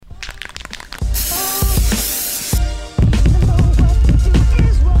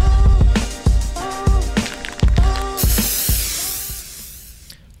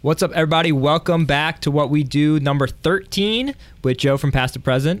What's up, everybody? Welcome back to What We Do, number 13, with Joe from Past to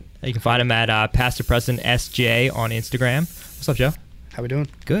Present. You can find him at Past to Present SJ on Instagram. What's up, Joe? How we doing?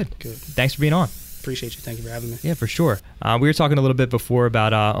 Good. Thanks for being on. Appreciate you. Thank you for having me. Yeah, for sure. We were talking a little bit before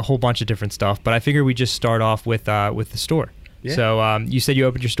about a whole bunch of different stuff, but I figured we'd just start off with the store. Yeah. So you said you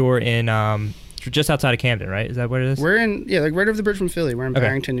opened your store in just outside of Camden, right? Is that what it is? We're in, like right over the bridge from Philly. We're in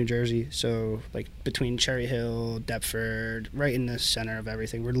Barrington, New Jersey. So like between Cherry Hill, Deptford, right in the center of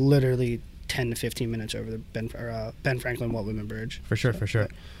everything. We're literally 10 to 15 minutes over the Ben Franklin Walt Whitman Bridge. For sure.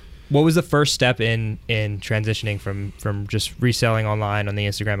 What was the first step in transitioning from just reselling online on the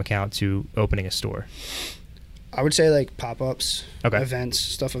Instagram account to opening a store? I would say like pop-ups, events,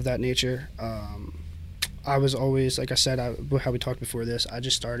 stuff of that nature. I was always, like I said, how we talked before this, I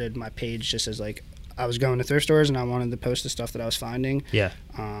just started my page just as like, I was going to thrift stores and I wanted to post the stuff that I was finding. Yeah.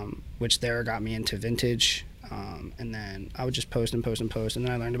 Which there got me into vintage. And then I would just post. And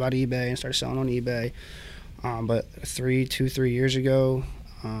then I learned about eBay and started selling on eBay. But 3 years ago,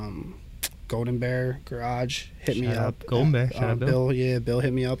 Golden Bear Garage hit me up. Golden Bear, shout out Bill. Bill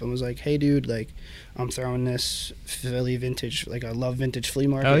hit me up and was like, hey dude, like I'm throwing this Philly vintage, like I love vintage flea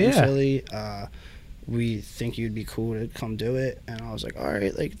market in Philly. We think you'd be cool to come do it. And I was like, all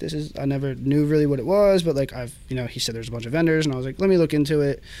right, like I never knew really what it was, but like he said there's a bunch of vendors and I was like, let me look into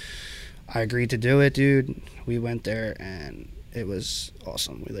it. I agreed to do it, dude. We went there and it was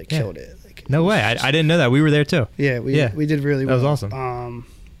awesome. We killed it. No way. I didn't know that. We were there too. Yeah, we did really well. That was awesome.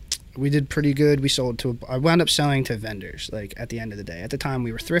 We did pretty good. We sold I wound up selling to vendors, like, at the end of the day. At the time,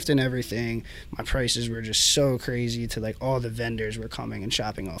 we were thrifting everything. My prices were just so crazy to, like, all the vendors were coming and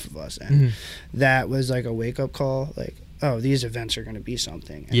shopping off of us. And that was, like, a wake-up call. Like, oh, these events are going to be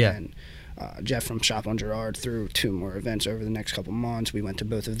something. And then Jeff from Shop on Girard threw 2 more events over the next couple months. We went to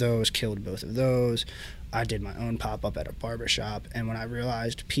both of those, killed both of those. I did my own pop-up at a barbershop. And when I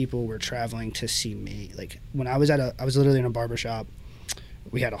realized people were traveling to see me, like, when I was literally in a barbershop,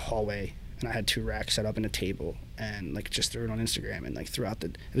 we had a hallway and I had 2 racks set up in a table and like just threw it on Instagram and like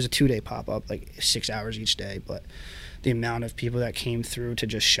it was a 2-day pop-up, like 6 hours each day, but the amount of people that came through to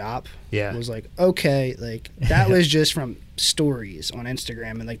just shop was like, okay, like that was just from stories on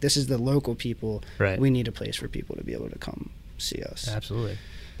Instagram and like this is the local people. Right. We need a place for people to be able to come see us. Absolutely.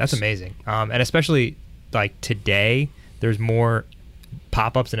 That's amazing. And especially like today, there's more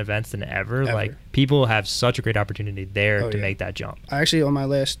pop-ups and events than ever. Like people have such a great opportunity there to make that jump. I actually on my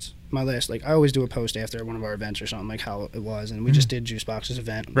last like I always do a post after one of our events or something, like how it was, and we just did Juice Box's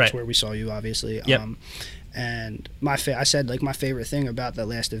event, which is where we saw you obviously. And I said like my favorite thing about that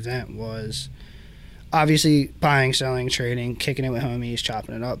last event was obviously buying, selling, trading, kicking it with homies,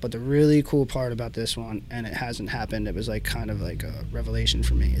 chopping it up. But the really cool part about this one, and it hasn't happened, it was like kind of like a revelation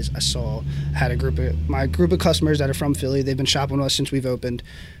for me, is I had my group of customers that are from Philly. They've been shopping with us since we've opened.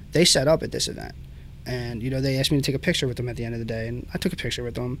 They set up at this event. And, they asked me to take a picture with them at the end of the day. And I took a picture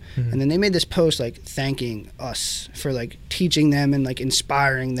with them. And then they made this post, like, thanking us for, like, teaching them and, like,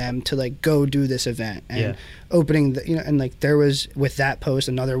 inspiring them to, like, go do this event. And opening, and, like, there was, with that post,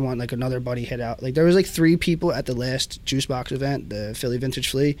 another one, like, another buddy hit out. Like, there was, like, 3 people at the last Juice Box event, the Philly Vintage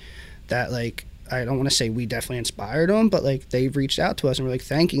Flea, that, like, I don't want to say we definitely inspired them, but, like, they reached out to us and we're, like,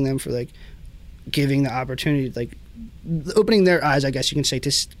 thanking them for, like, giving the opportunity, like, opening their eyes, I guess you can say,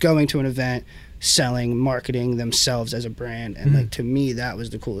 to going to an event, selling, marketing themselves as a brand. And like to me that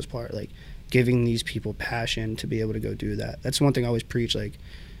was the coolest part, like giving these people passion to be able to go do that. That's one thing I always preach, like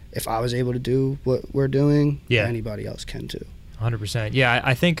if I was able to do what we're doing, anybody else can too. 100%. Yeah,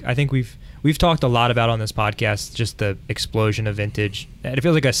 I think we've talked a lot about on this podcast just the explosion of vintage. It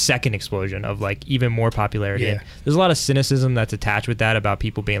feels like a second explosion of like even more popularity. And there's a lot of cynicism that's attached with that about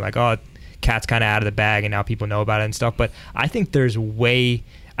people being like, oh, cat's kind of out of the bag and now people know about it and stuff. But I think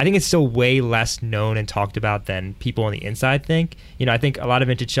I think it's still way less known and talked about than people on the inside think. I think a lot of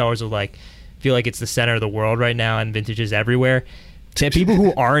vintage sellers will like feel like it's the center of the world right now and vintage is everywhere. To people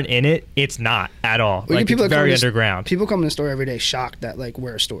who aren't in it, it's not at all. Like it's very underground. People come in the store every day shocked that like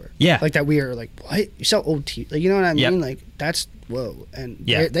we're a store. Yeah. Like that we are like, what? You sell old tea? Like, you know what I mean? Like that's whoa. And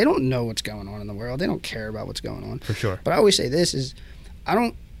they don't know what's going on in the world. They don't care about what's going on. For sure. But I always say this is,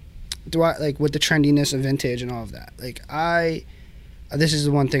 do I like with the trendiness of vintage and all of that, like this is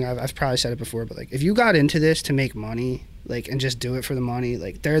the one thing I've probably said it before, but like if you got into this to make money, like and just do it for the money,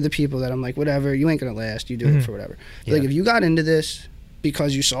 like they're the people that I'm like, whatever, you ain't gonna last, you do it for whatever. But like if you got into this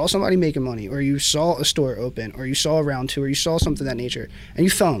because you saw somebody making money, or you saw a store open, or you saw a round 2, or you saw something of that nature, and you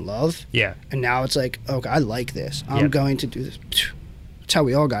fell in love, and now it's like, okay, I like this, I'm going to do this. That's how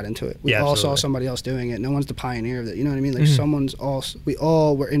we all got into it. We all saw somebody else doing it. No one's the pioneer of it. You know what I mean? Like we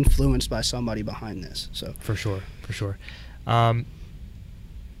all were influenced by somebody behind this. So for sure.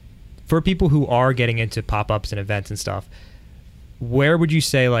 for people who are getting into pop-ups and events and stuff, where would you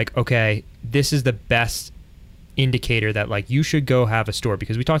say like, okay, this is the best indicator that like you should go have a store?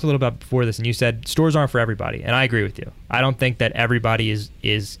 Because we talked a little about before this and you said stores aren't for everybody, and I agree with you. I don't think that everybody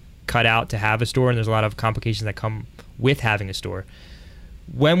is cut out to have a store, and there's a lot of complications that come with having a store.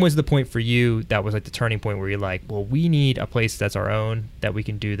 When was the point for you that was like the turning point where you're like, well, we need a place that's our own, that we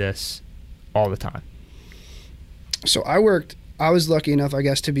can do this all the time? So I was lucky enough, I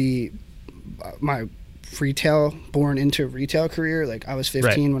guess, to be my born into a retail career. Like I was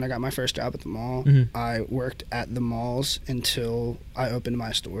 15 when I got my first job at the mall. I worked at the malls until I opened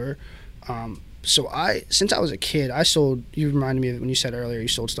my store. So since I was a kid, I sold, you reminded me of when you said earlier, you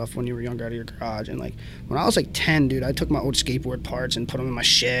sold stuff when you were younger out of your garage. And like when I was like 10, dude, I took my old skateboard parts and put them in my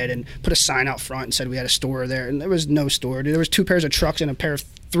shed and put a sign out front and said we had a store there. And there was no store, dude. There was 2 pairs of trucks and a pair of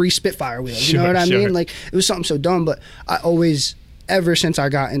 3 Spitfire wheels. You know what I mean? Like it was something so dumb, but I always, ever since I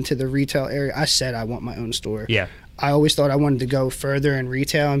got into the retail area, I said I want my own store. Yeah. I always thought I wanted to go further in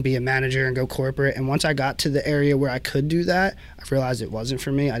retail and be a manager and go corporate. And once I got to the area where I could do that, I realized it wasn't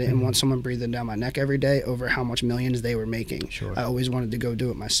for me. I didn't want someone breathing down my neck every day over how much millions they were making. Sure. I always wanted to go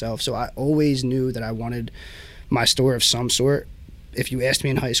do it myself. So I always knew that I wanted my store of some sort. If you asked me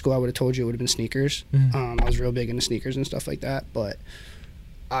in high school, I would have told you it would have been sneakers. I was real big into sneakers and stuff like that. But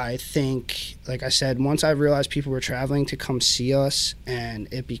I think, like I said, once I realized people were traveling to come see us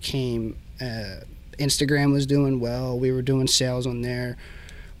and it became Instagram was doing well, we were doing sales on there,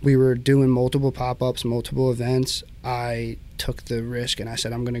 we were doing multiple pop-ups, multiple events, I took the risk and I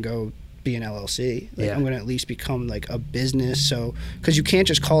said I'm going to go be an LLC. I'm going to at least become like a business. So because you can't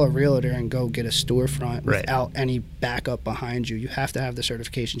just call a realtor and go get a storefront without any backup behind you. You have to have the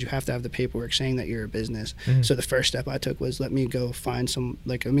certifications, you have to have the paperwork saying that you're a business. So the first step I took was let me go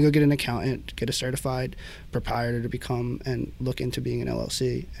get an accountant, get a certified proprietor to become and look into being an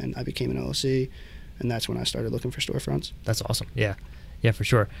LLC. And I became an LLC, and that's when I started looking for storefronts. That's awesome. Yeah, for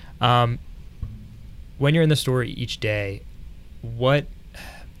sure. When you're in the store each day, what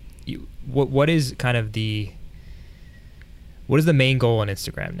is kind of what is the main goal on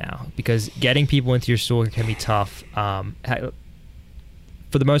Instagram now? Because getting people into your store can be tough. For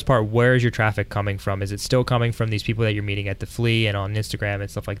the most part, where is your traffic coming from? Is it still coming from these people that you're meeting at the flea and on Instagram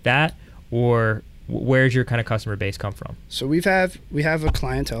and stuff like that? Or where's your kind of customer base come from? So we have a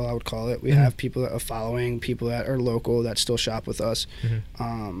clientele, I would call it. We have people that are following, people that are local that still shop with us.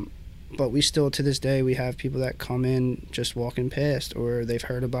 But we still, to this day, we have people that come in just walking past, or they've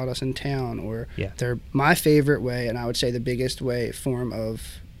heard about us in town, or they're my favorite way, and I would say the biggest form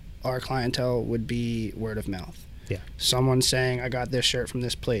of our clientele would be word of mouth. Yeah. Someone saying, I got this shirt from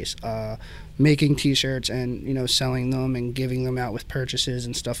this place, making t-shirts and, selling them and giving them out with purchases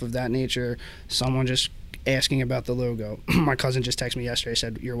and stuff of that nature. Someone just asking about the logo. My cousin just texted me yesterday,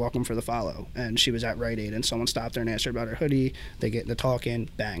 said, you're welcome for the follow. And she was at Rite Aid and someone stopped her and asked her about her hoodie. They get into talking,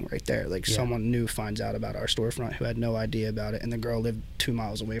 bang, right there. Like someone new finds out about our storefront who had no idea about it, and the girl lived 2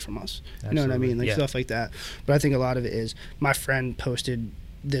 miles away from us. Absolutely. You know what I mean? Like stuff like that. But I think a lot of it is my friend posted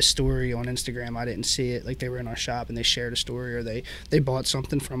this story on Instagram. I didn't see it. Like they were in our shop and they shared a story, or they bought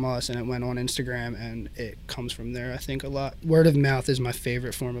something from us and it went on Instagram, and it comes from there. I think a lot. Word of mouth is my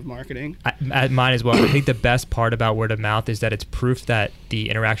favorite form of marketing. Mine as well. I think the best part about word of mouth is that it's proof that the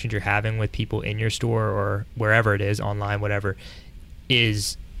interactions you're having with people in your store or wherever it is, online, whatever,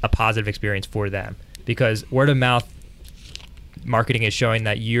 is a positive experience for them. Because word of mouth marketing is showing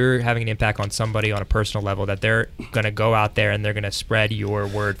that you're having an impact on somebody on a personal level, that they're going to go out there and they're going to spread your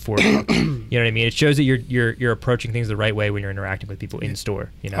word for you. You know what I mean? It shows that you're approaching things the right way when you're interacting with people in store.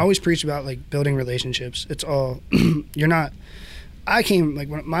 I always preach about like building relationships. It's all when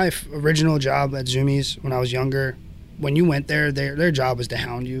my original job at Zoomies when I was younger, when you went there, their job was to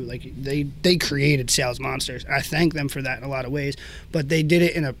hound you. Like they created sales monsters. I thank them for that in a lot of ways, but they did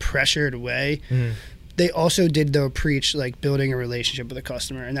it in a pressured way. They also did, though, preach like building a relationship with a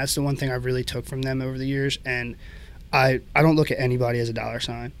customer, and that's the one thing I really took from them over the years. And I don't look at anybody as a dollar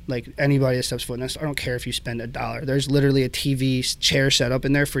sign. Like anybody that steps foot in this, I don't care if you spend $1. There's literally a TV chair set up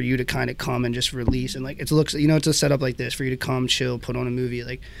in there for you to kind of come and just release, and like it's a setup like this for you to come, chill, put on a movie.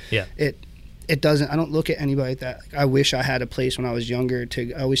 Like it doesn't. I don't look at anybody like that. Like, I wish I had a place when I was younger.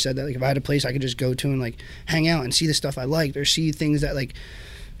 I always said that like if I had a place I could just go to and like hang out and see the stuff I liked, or see things that like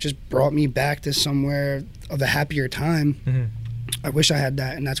just brought me back to somewhere of a happier time. I wish I had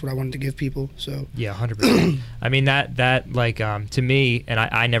that, and that's what I wanted to give people. So 100%. I mean that like to me, and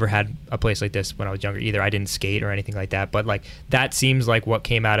I never had a place like this when I was younger either. I didn't skate or anything like that, but like that seems like what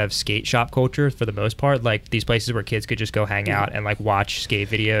came out of skate shop culture for the most part. Like these places where kids could just go hang out and like watch skate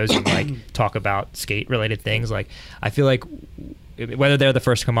videos and like talk about skate related things. Like I feel like whether they're the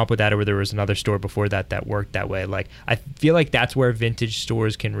first to come up with that or there was another store before that worked that way. Like, I feel like that's where vintage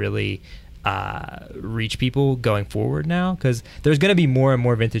stores can really reach people going forward now, because there's going to be more and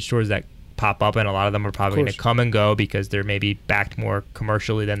more vintage stores that pop up, and a lot of them are probably going to come and go because they're maybe backed more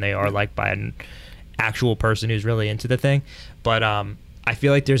commercially than they are like by an actual person who's really into the thing. But I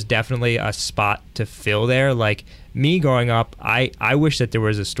feel like there's definitely a spot to fill there. Like, me growing up, I wish that there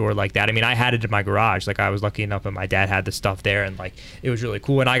was a store like that. I mean, I had it in my garage. Like, I was lucky enough that my dad had the stuff there, and like, it was really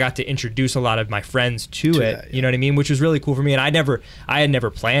cool. And I got to introduce a lot of my friends to it, that, yeah. You know what I mean? Which was really cool for me. And I had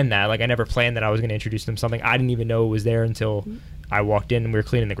never planned that. Like, I never planned that I was going to introduce them to something. I didn't even know it was there until I walked in and we were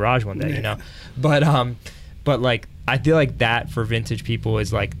cleaning the garage one day, yeah. You know? But like, I feel like that for vintage people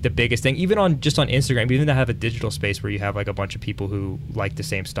is like the biggest thing. Even on Instagram, even to have a digital space where you have like a bunch of people who like the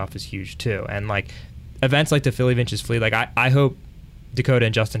same stuff is huge too. And like, events like the Philly Vintage Flea, like I hope Dakota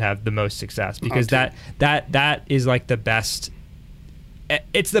and Justin have the most success, because that is like the best.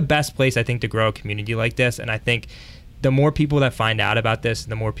 It's the best place, I think, to grow a community like this. And I think the more people that find out about this,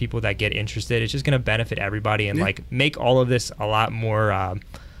 the more people that get interested, it's just going to benefit everybody and like make all of this a lot more, I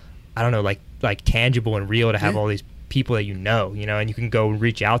don't know, like tangible and real to have all these people that you know, and you can go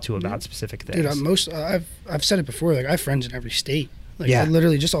reach out to about specific things. Dude, I've said it before, like I have friends in every state. Like I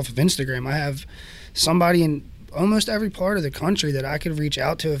literally just off of Instagram, I have somebody in almost every part of the country that I could reach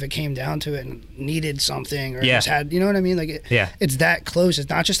out to if it came down to it and needed something or just had, you know what I mean? Like it's that close. It's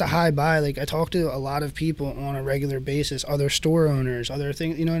not just a hi bye. Like I talk to a lot of people on a regular basis, other store owners, other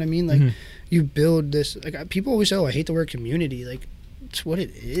things, you know what I mean? Like you build this, like people always say, oh, I hate the word community. Like it's what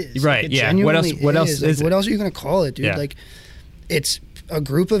it is. Right. Like, yeah. What else is what it? else are you going to call it, dude? Yeah. Like it's a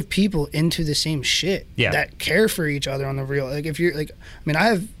group of people into the same shit that care for each other on the real. Like if you're like, I mean, I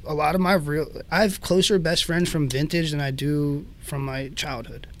have a lot of I have closer best friends from vintage than I do from my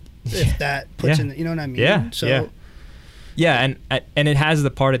childhood. If that puts in, you know what I mean? Yeah. So and it has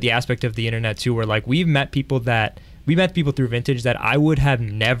the aspect of the internet too, where like we met people through vintage that I would have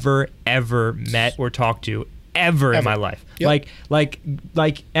never ever met or talked to ever in my life. Yep. Like,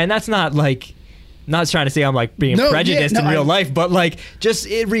 and that's not like. Not trying to say I'm like being prejudiced in real life, but like just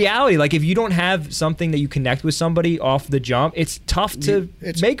in reality, like if you don't have something that you connect with somebody off the jump, it's tough to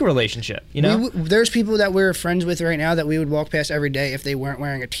make a relationship, you know? There's people that we're friends with right now that we would walk past every day if they weren't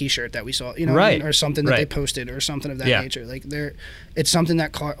wearing a t-shirt that we saw, you know, or something that they posted or something of that nature. Like it's something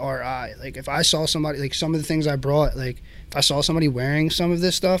that caught our eye. Like if I saw somebody, like some of the things I brought, like if I saw somebody wearing some of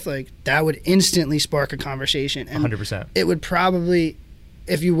this stuff, like that would instantly spark a conversation. And 100%. It would probably,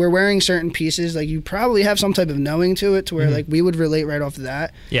 if you were wearing certain pieces, like you probably have some type of knowing to it to where like we would relate right off of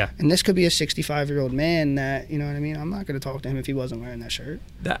that. Yeah. And this could be a 65-year-old man that, you know what I mean? I'm not going to talk to him if he wasn't wearing that shirt.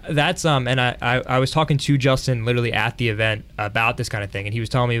 That's and I was talking to Justin literally at the event about this kind of thing, and he was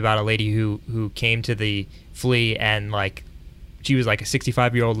telling me about a lady who came to the Flea, and like she was like a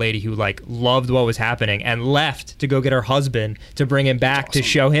 65-year-old lady who like loved what was happening and left to go get her husband to bring him back to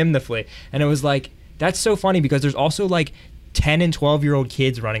show him the Flea. And it was like, that's so funny, because there's also like 10 and 12-year-old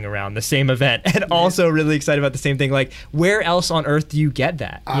kids running around the same event and also really excited about the same thing. Like, where else on earth do you get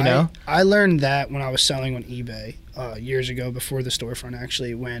that, you know? I learned that when I was selling on eBay years ago, before the storefront,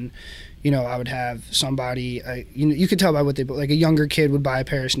 actually, when, you know, I would have somebody, you could tell by what they, like a younger kid would buy a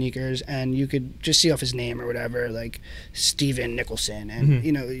pair of sneakers and you could just see off his name or whatever, like Steven Nicholson, and,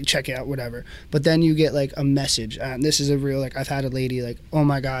 you know, you check out whatever. But then you get like a message. And this is a real, like, I've had a lady like, oh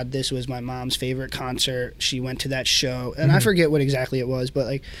my God, this was my mom's favorite concert. She went to that show. And I forget what exactly it was, but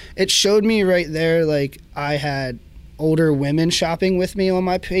like, it showed me right there, like, I had older women shopping with me on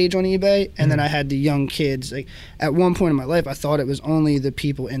my page on eBay, and then I had the young kids. Like at one point in my life, I thought it was only the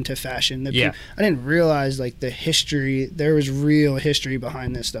people into fashion. I didn't realize like the history. There was real history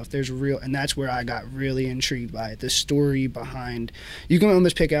behind this stuff. There's real, and that's where I got really intrigued by it. The story behind. You can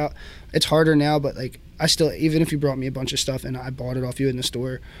almost pick out. It's harder now, but like I still, even if you brought me a bunch of stuff and I bought it off you in the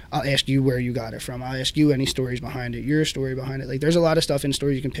store, I'll ask you where you got it from. I'll ask you any stories behind it, your story behind it. Like there's a lot of stuff in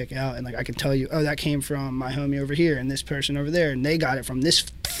stores you can pick out, and like I can tell you, oh, that came from my homie over here and this person over there, and they got it from this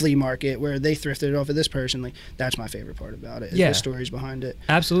flea market where they thrifted it off of this person. Like that's my favorite part about it, is the stories behind it.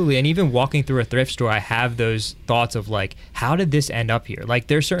 Absolutely. And even walking through a thrift store, I have those thoughts of like, how did this end up here? Like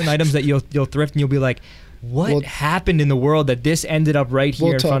there's certain items that you'll thrift and you'll be like, what happened in the world that this ended up right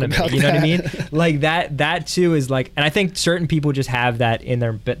here in front of me? You know what I mean? Like that too is like, and I think certain people just have that in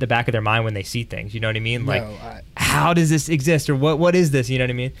the back of their mind when they see things. You know what I mean? Like, how does this exist, or what is this? You know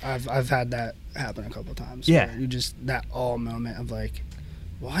what I mean? I've had that happen a couple times. Yeah. You just, that all moment of like,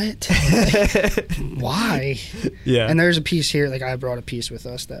 what? Why? Yeah. And there's a piece here, like I brought a piece with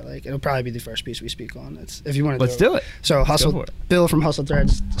us that like it'll probably be the first piece we speak on. It's if you want to. Let's do it. So Bill from Hustle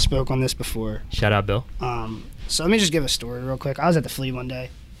Threads spoke on this before. Shout out, Bill. So let me just give a story real quick. I was at the flea one day,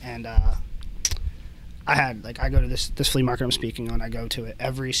 and I go to this flea market I'm speaking on. I go to it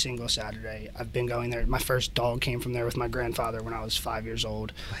every single Saturday. I've been going there. My first dog came from there with my grandfather when I was 5 years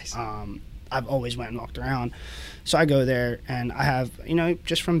old. Nice. I've always went and walked around. So I go there, and I have,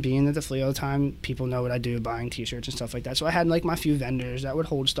 just from being at the flea all the time, people know what I do, buying T-shirts and stuff like that. So I had, like, my few vendors that would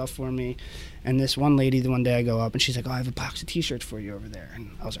hold stuff for me. And this one lady, the one day I go up, and she's like, oh, I have a box of T-shirts for you over there.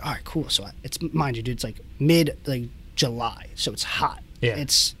 And I was like, all right, cool. So mind you, dude, it's, like, July, so it's hot. Yeah.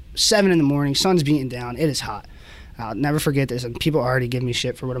 It's 7 in the morning, sun's beating down, it is hot. I'll never forget this, and people already give me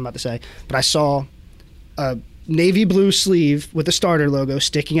shit for what I'm about to say, but I saw a navy blue sleeve with the starter logo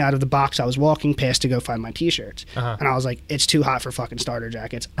sticking out of the box I was walking past to go find my T-shirts. And I was like, it's too hot for fucking starter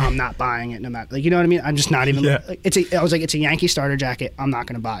jackets. I'm not buying it no matter, you know what I mean? I'm just not even, I was like, it's a Yankee starter jacket. I'm not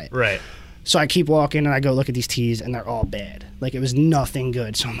going to buy it. Right. So I keep walking and I go look at these tees and they're all bad. Like it was nothing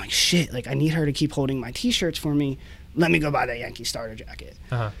good. So I'm like, shit, like I need her to keep holding my T-shirts for me. Let me go buy that Yankee starter jacket.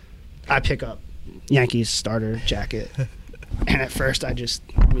 I pick up Yankees starter jacket. And at first let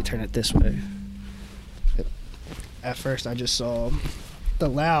me turn it this way. At first I just saw the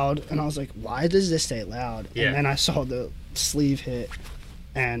loud and I was like, why does this say loud? Yeah. And then I saw the sleeve hit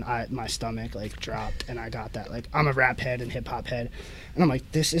and my stomach like dropped and I got that, like I'm a rap head and hip hop head and I'm like,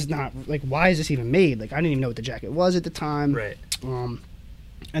 this is not, like why is this even made? Like I didn't even know what the jacket was at the time. Right. And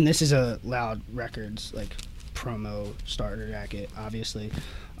this is a Loud Records like promo starter jacket, obviously.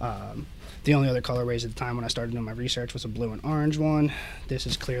 The only other colorways at the time when I started doing my research was a blue and orange one. This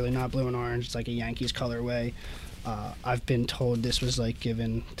is clearly not blue and orange. It's like a Yankees colorway. I've been told this was like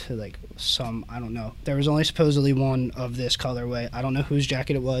given to like I don't know. There was only supposedly one of this colorway. I don't know whose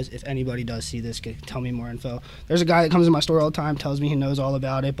jacket it was. If anybody does see this, tell me more info. There's a guy that comes in my store all the time, tells me he knows all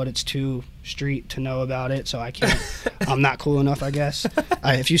about it, but it's too street to know about it, so I can't. I'm not cool enough, I guess.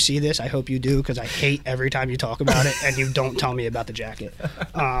 If you see this, I hope you do, because I hate every time you talk about it and you don't tell me about the jacket.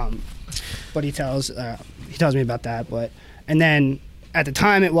 But he tells me about that. And then at the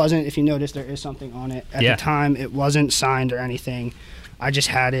time it wasn't, if you notice there is something on it, at the time it wasn't signed or anything. I just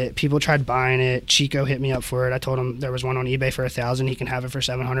had it. People tried buying it. Chico hit me up for it. I told him there was one on eBay for $1,000. He can have it for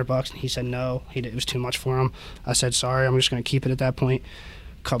 $700, and he said no. It was too much for him. I said sorry. I'm just going to keep it at that point.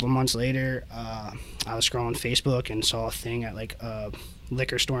 A couple months later, I was scrolling Facebook and saw a thing at like a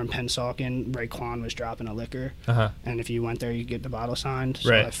liquor store in Pennsauken. Raekwon was dropping a liquor, and if you went there, you get the bottle signed.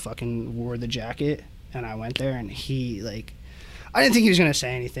 So I fucking wore the jacket, and I went there, and he like, I didn't think he was gonna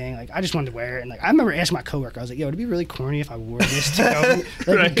say anything. Like I just wanted to wear it, and like I remember asking my coworker, I was like, "Yo, it'd be really corny if I wore this to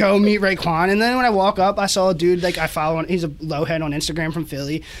go, go meet Raekwon." And then when I walk up, I saw a dude like I follow. He's a lowhead on Instagram from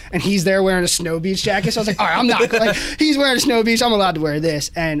Philly, and he's there wearing a Snow Beach jacket. So I was like, "All right, I'm not like he's wearing a Snow Beach. I'm allowed to wear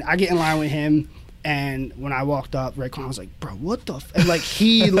this." And I get in line with him. And when I walked up, Raekwon was like, "Bro, what the?" And like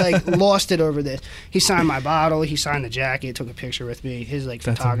he like lost it over this. He signed my bottle. He signed the jacket. Took a picture with me. His like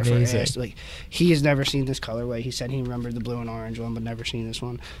photographer asked, like, he has never seen this colorway. He said he remembered the blue and orange one, but never seen this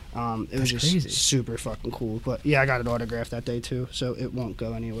one. It was just crazy. Super fucking cool. But yeah, I got it autographed that day too, so it won't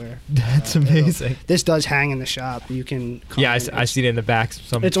go anywhere. That's amazing. This does hang in the shop. You can. Yeah, I see it in the back.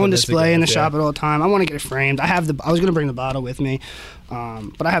 It's on display in the shop at all the time. I want to get it framed. I was gonna bring the bottle with me.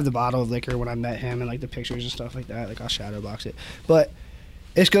 But I have the bottle of liquor when I met him and like the pictures and stuff like that. Like I'll shadow box it. But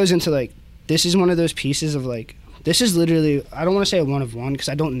this goes into like, this is one of those pieces of like, this is literally, I don't want to say a one of one because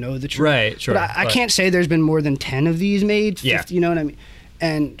I don't know the truth. Right, sure. But I can't say there's been more than 10 of these made. 50, yeah. You know what I mean?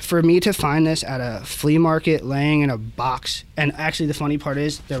 And for me to find this at a flea market laying in a box, and actually the funny part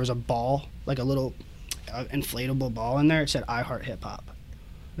is there was a ball, like a little inflatable ball in there. It said I Heart Hip Hop.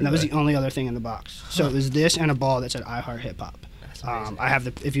 And that was the only other thing in the box. So it was this and a ball that said I Heart Hip Hop. I have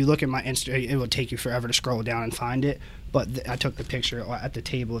if you look at my Insta, it will take you forever to scroll down and find it. But I took the picture at the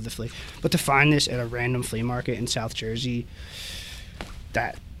table of the flea. But to find this at a random flea market in South Jersey,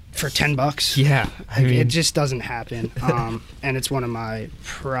 that for $10, yeah, I mean, it just doesn't happen. And it's one of my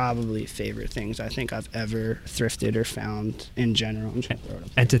probably favorite things I think I've ever thrifted or found in general.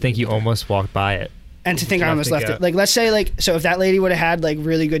 And to think you almost walked by it. And to think I almost left it. Like, let's say, like, so if that lady would have had, like,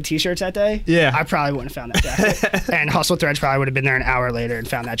 really good T-shirts that day, yeah, I probably wouldn't have found that jacket. And Hustle Threads probably would have been there an hour later and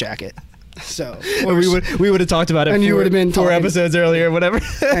found that jacket. So we would have talked about it. And you would have been 4 episodes earlier, whatever.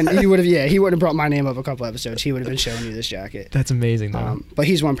 And he would have, he wouldn't have brought my name up a couple episodes. He would have been showing you this jacket. That's amazing, though. But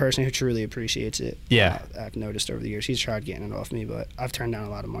he's one person who truly appreciates it. Yeah, I've noticed over the years. He's tried getting it off me, but I've turned down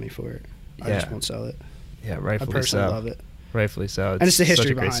a lot of money for it. I just won't sell it. Yeah, rightfully so. I personally love it. Rightfully so. And it's the history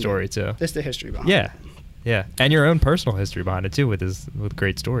such a great behind story it. too. It's the history behind it. Yeah. Yeah, and your own personal history behind it too, with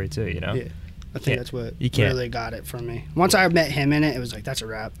great story too. Yeah. I think that's what really got it for me. Once I met him in it, it was like, that's a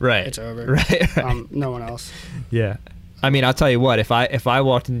wrap. Right. It's over. Right. No one else. Yeah. I mean, I'll tell you what, if I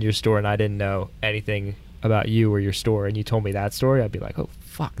walked into your store and I didn't know anything about you or your store and you told me that story, I'd be like, oh,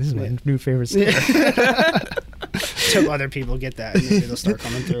 fuck, this is my new favorite store. Till other people get that and maybe they'll start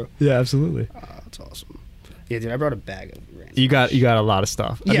coming through. Yeah, absolutely. That's awesome. Yeah, dude, I brought a bag of random. You got a lot of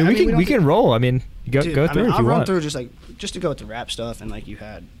stuff. Yeah, I mean, we can roll. I mean, go through if you want. I'll run through just to go with the rap stuff, and like you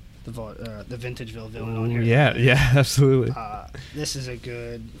had the Vintageville villain on here. Yeah, absolutely. This is a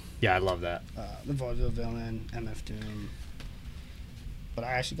good. Yeah, I love that. The Vaudeville villain, MF Doom. But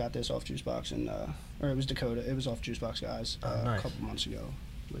I actually got this off Juicebox, or it was Dakota. It was off Juicebox Guys nice. A couple months ago,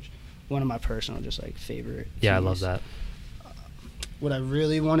 which one of my personal just like favorite. Yeah, teams. I love that. What I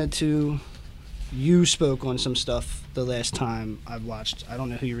really wanted to. You spoke on some stuff the last time I watched. I don't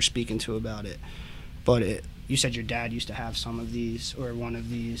know who you were speaking to about it, but you said your dad used to have some of these or one of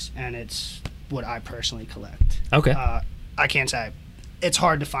these, and it's what I personally collect. Okay. I can't say. It's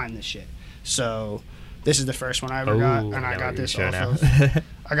hard to find this shit. So this is the first one I ever got, and I got this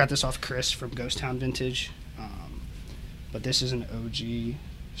I got this off Chris from Ghost Town Vintage. But this is an OG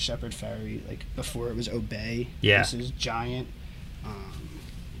Shepard Fairey, like before it was Obey. Yeah. This is giant.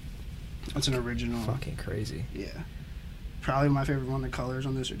 It's an original. Fucking crazy. Yeah. Probably my favorite one. The colors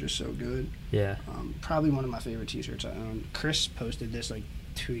on this are just so good. Yeah. Probably one of my favorite t-shirts I own. Chris posted this like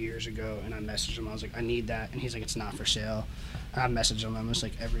 2 years ago, and I messaged him. I was like, I need that. And he's like, it's not for sale. And I messaged him almost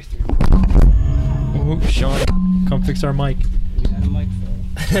like every 3 months. Oh, Sean, come fix our mic. We had a mic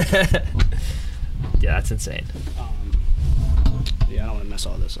fill. Yeah, that's insane. Yeah, I don't want to mess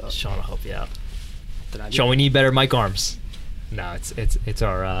all this up. Sean will help you out. Sean, we need better mic arms. No, it's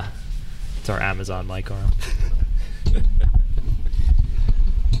our Amazon mic arm.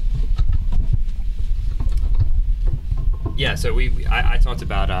 Yeah, so I talked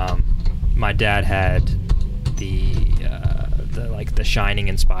about my dad had the Shining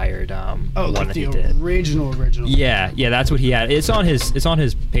inspired one that he did. Original. Yeah, that's what he had. It's on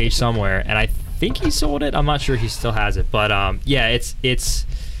his page somewhere, and I think he sold it. I'm not sure he still has it, but yeah, it's.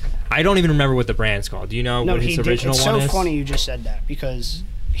 I don't even remember what the brand's called. Do you know what his original one is? It's so funny you just said that because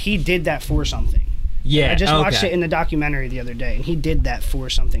he did that for something. Yeah, I just watched it in the documentary the other day, and he did that for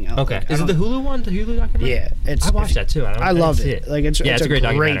something else. Okay, is it the Hulu one? The Hulu documentary? Yeah, I watched that too. I loved it. Like it's a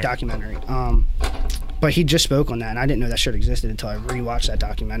great documentary. But he just spoke on that, and I didn't know that shirt existed until I rewatched that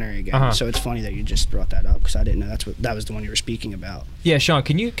documentary again. So it's funny that you just brought that up because I didn't know that was the one you were speaking about. Yeah, Sean,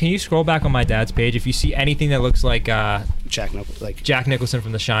 can you scroll back on my dad's page if you see anything that looks like Jack Nicholson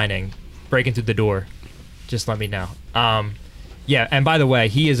from The Shining breaking through the door, just let me know. Yeah, and by the way,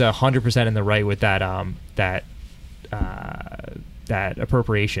 he is 100% in the right with that that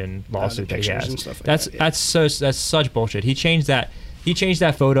appropriation lawsuit that he has. And stuff like that's such bullshit. He changed that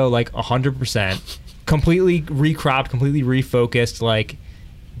photo like 100%, completely recropped, completely refocused. Like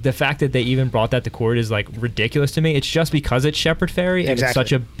the fact that they even brought that to court is like ridiculous to me. It's just because it's Shepard Fairey and it's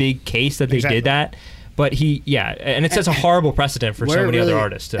such a big case that they did that. But and it sets a horrible precedent for so many other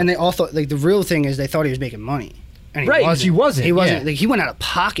artists too. And they all thought, like, the real thing is they thought he was making money. And he wasn't. He wasn't. Like, he went out of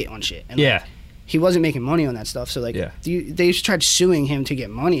pocket on shit. And, like, he wasn't making money on that stuff. So, like, they tried suing him to get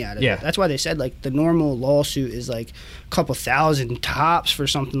money out of it. That's why they said, like, the normal lawsuit is, like, a couple thousand tops for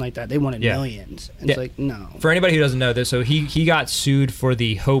something like that. They wanted millions. And it's like, no. For anybody who doesn't know this, so he got sued for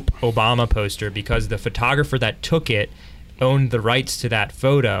the Hope Obama poster because the photographer that took it owned the rights to that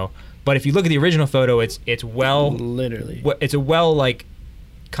photo. But if you look at the original photo, it's a like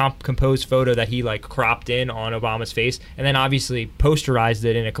composed photo that he like cropped in on Obama's face, and then obviously posterized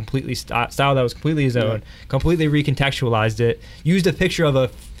it in a completely style that was completely his own, completely recontextualized it, used a picture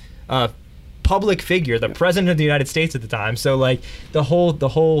of a public figure, the president of the United States at the time. So like the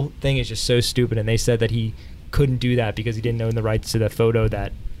whole thing is just so stupid, and they said that he couldn't do that because he didn't own the rights to the photo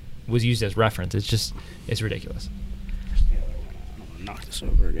that was used as reference. It's ridiculous. Knock this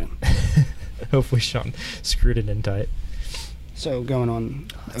over again. Hopefully Sean screwed it in tight. So going on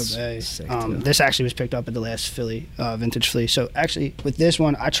Obey, this actually was picked up at the last Philly vintage flea. So actually with this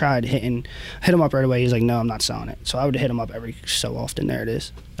one, I tried hit him up right away. He's like, no, I'm not selling it. So I would hit him up every so often. There it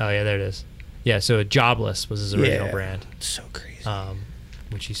is. Oh yeah, there it is. Yeah, so Jobless was his original brand. So crazy.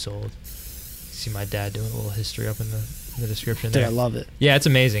 Which he sold. See my dad doing a little history up in the description there. Dude, I love it. Yeah, it's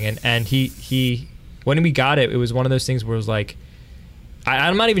amazing. And he when we got it, it was one of those things where it was like,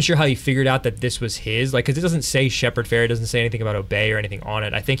 I'm not even sure how he figured out that this was his, like, because it doesn't say Shepard Fairey, it doesn't say anything about Obey or anything on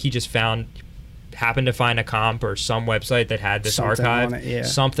it. I think he just happened to find a comp or some website that had this archive,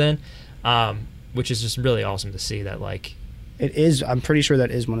 which is just really awesome to see that, like. It is, I'm pretty sure that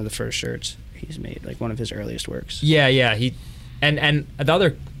is one of the first shirts he's made, like one of his earliest works. Yeah. He and the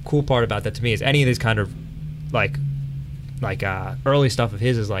other cool part about that to me is any of these kind of like early stuff of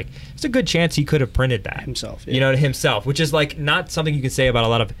his is like it's a good chance he could have printed that himself. Yeah. You know, himself, which is like not something you can say about a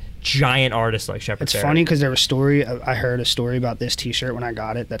lot of giant artists like Shepard Fairey. It's funny because there was a story. I heard a story about this T-shirt when I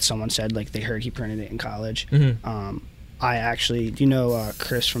got it that someone said like they heard he printed it in college. I actually, do you know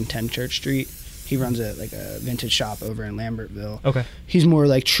Chris from 10 Church Street? He runs a vintage shop over in Lambertville. Okay. He's more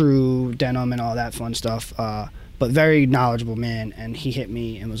like true denim and all that fun stuff. But very knowledgeable man, and he hit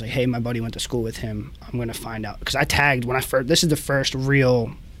me and was like, hey, my buddy went to school with him. I'm going to find out. Because I tagged when I first, this is the first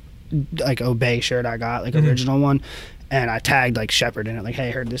real, like, Obey shirt I got, like, original one. And I tagged, like, Shepard in it, like, hey,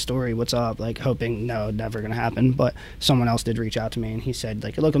 I heard this story, what's up? Like, hoping, no, never going to happen. But someone else did reach out to me, and he said,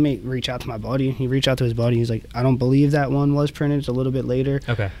 like, look, let me reach out to my buddy. He reached out to his buddy. He's like, I don't believe that one was printed. It's a little bit later.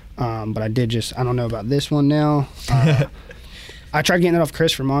 Okay. But I don't know about this one now. I tried getting it off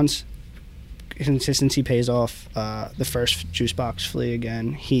Chris for months. Consistency pays off. The first juice box flea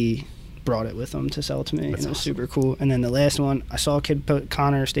again, he brought it with him to sell to me. That's and it was awesome. Super cool. And then the last one, I saw a kid,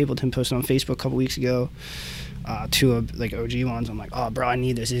 Connor Stapleton, posted on Facebook a couple weeks ago, two of like OG ones. I'm like, oh bro, I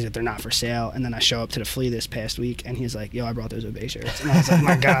need this. They're not for sale. And then I show up to the flea this past week, and he's like, yo, I brought those Obey shirts. And I was like,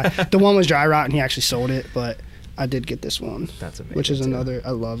 my god, the one was dry rot, and he actually sold it, but I did get this one. That's amazing. Which is another.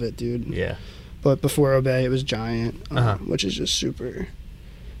 I love it, dude. Yeah. But before Obey, it was Giant, which is just super.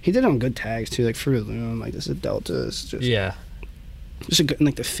 He did on good tags too, like Fruit Loom, like this is Delta. It's just just a good,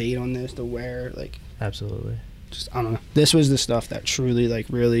 like the fade on this, the wear, like absolutely. Just I don't know. This was the stuff that truly like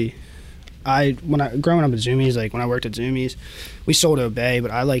really. Growing up at Zoomies, like when I worked at Zoomies, we sold Obey,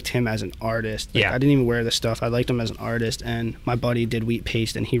 but I liked him as an artist. Like, I didn't even wear the stuff. I liked him as an artist, and my buddy did wheat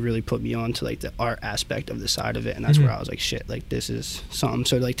paste, and he really put me on to like the art aspect of the side of it, and that's where I was like, shit, like this is something.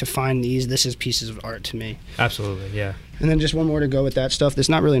 So like to find this is pieces of art to me. Absolutely, yeah. And then just one more to go with that stuff. This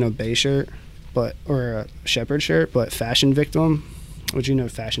not really an Obey shirt, or a Shepard shirt, but Fashion Victim. Which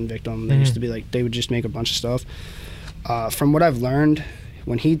Fashion Victim. They used to be like they would just make a bunch of stuff. From what I've learned.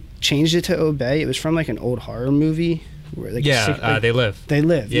 When he changed it to Obey, it was from like an old horror movie. Where, like, They Live. They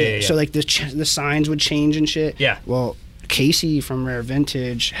Live. Yeah. So like the signs would change and shit. Yeah. Well, Casey from Rare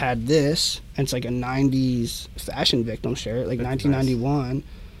Vintage had this, and it's like a '90s Fashion Victim shirt, like 1991. Nice.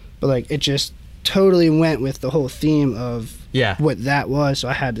 But like it just totally went with the whole theme of what that was. So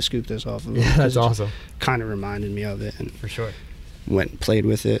I had to scoop this off of him. Yeah, that's awesome. Kind of reminded me of it, and for sure went and played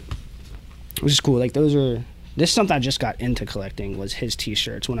with it, which is cool. Like those are. This is something I just got into collecting was his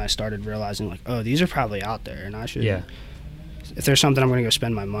T-shirts when I started realizing like, oh, these are probably out there, and I should. Yeah. If there's something I'm going to go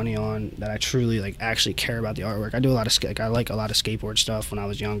spend my money on that I truly like actually care about the artwork. I do a lot of I like a lot of skateboard stuff when I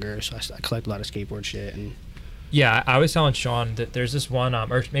was younger, so I collect a lot of skateboard shit. And yeah, I was telling Sean that there's this one,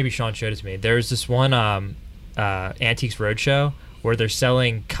 or maybe Sean showed it to me. There's this one Antiques Roadshow where they're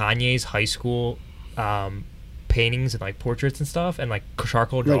selling Kanye's high school. Paintings and like portraits and stuff and like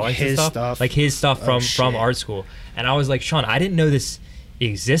charcoal drawings and stuff. Like his stuff from art school. And I was like, Sean, I didn't know this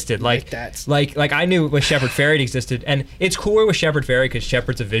existed. Like that's like I knew with Shepard Fairey existed, and it's cooler with Shepard Fairey because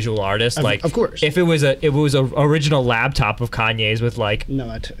Shepard's a visual artist. Like of course, if it was a original laptop of Kanye's with like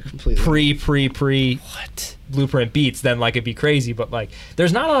completely pre Blueprint beats, then like it'd be crazy. But like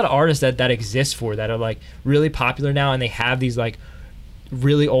there's not a lot of artists that exist that are like really popular now, and they have these like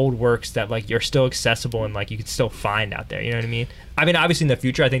really old works that like you're still accessible and like you can still find out there. You know what I mean? I mean, obviously in the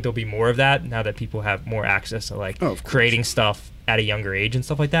future I think there'll be more of that now that people have more access to like creating stuff at a younger age and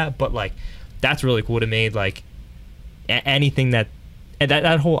stuff like that. But like that's really cool to me. Like anything that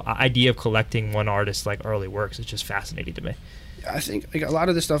whole idea of collecting one artist's like early works is just fascinating to me. I think like a lot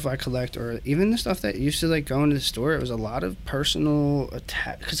of the stuff I collect, or even the stuff that used to like go into the store, it was a lot of personal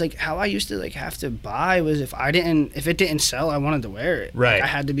attack. Because like how I used to like have to buy was if it didn't sell, I wanted to wear it. Right. Like, I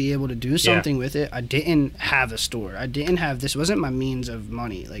had to be able to do something with it. I didn't have a store. This wasn't my means of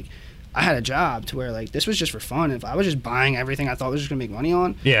money. Like I had a job to where like this was just for fun. If I was just buying everything I thought was just gonna make money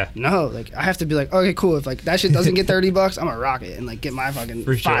on, no, like I have to be like, okay, cool. If like that shit doesn't get $30, I'm gonna rock it and like get my fucking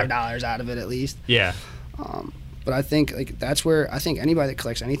 $5 out of it at least. Yeah. But I think like that's where I think anybody that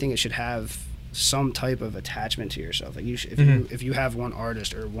collects anything, it should have some type of attachment to yourself. Like if you have one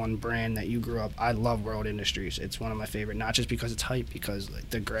artist or one brand that you grew up, I love World Industries. It's one of my favorite, not just because it's hype, because like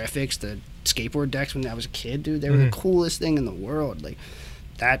the graphics, the skateboard decks when I was a kid, dude, they were the coolest thing in the world. Like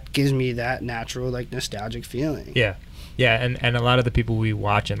that gives me that natural like nostalgic feeling. Yeah, and a lot of the people we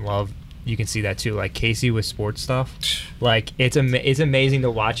watch and love, you can see that too. Like Casey with sports stuff, like it's amazing to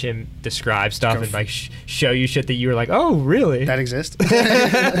watch him describe stuff and like show you shit that you were like, oh really, that exists.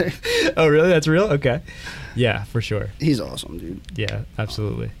 Oh really, that's real. Okay, yeah, for sure. He's awesome, dude. Yeah,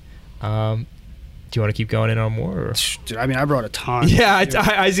 absolutely. Do you want to keep going in on more? Or? Dude, I mean, I brought a ton. Yeah,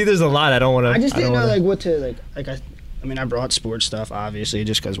 I see there's a lot. I don't want to. I just didn't know like what to like. I mean, I brought sports stuff, obviously,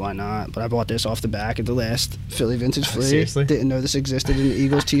 just because why not? But I bought this off the back of the last Philly Vintage Flea. Seriously? Didn't know this existed in the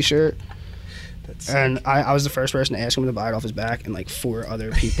Eagles t-shirt. And I was the first person to ask him to buy it off his back, and like 4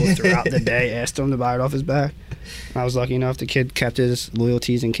 other people throughout the day asked him to buy it off his back. And I was lucky enough the kid kept his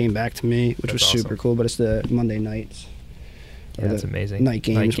loyalties and came back to me, which was super cool. But it's the Monday nights. Yeah, that's amazing. Night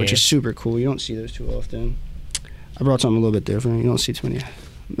games, which is super cool. You don't see those too often. I brought something a little bit different. You don't see too many.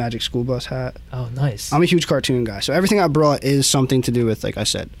 Magic School Bus hat. Oh, nice. I'm a huge cartoon guy, so everything I brought is something to do with, like I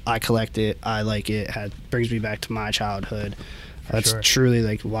said, I collect it, I like it, brings me back to my childhood. That's truly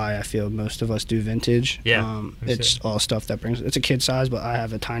like why I feel most of us do vintage. Yeah. It's all stuff that brings. It's a kid size, but I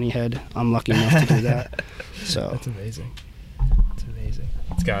have a tiny head. I'm lucky enough to do that. So that's amazing. That's amazing.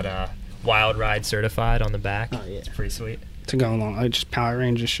 It's got Wild Ride certified on the back. Oh yeah, it's pretty sweet. To go along, like just Power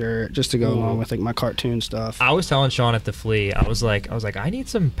Ranger shirt, just to go along with like my cartoon stuff. I was telling Sean at the Flea, I was like, I need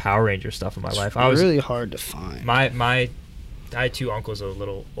some Power Ranger stuff in my life. I was really hard to find. I had 2 uncles a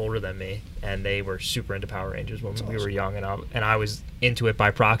little older than me, and they were super into Power Rangers when we were young, and I was into it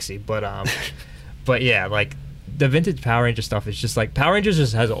by proxy. But but yeah, like the vintage Power Ranger stuff is just like Power Rangers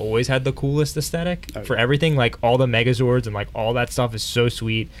just has always had the coolest aesthetic for everything. Like all the Megazords and like all that stuff is so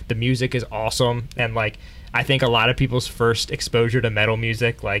sweet. The music is awesome, and like I think a lot of people's first exposure to metal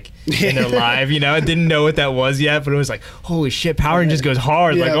music, like in their life, didn't know what that was yet, but it was like, holy shit, Power Rangers goes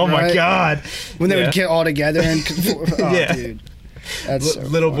hard. Yeah, like, oh my God. When they would get all together and, dude. That's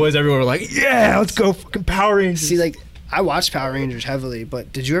little boys everywhere were like, yeah, let's go fucking Power Rangers. See, like, I watched Power Rangers heavily,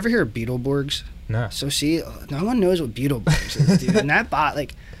 but did you ever hear of Beetleborgs? No. So see, no one knows what Beetleborgs is, dude. And that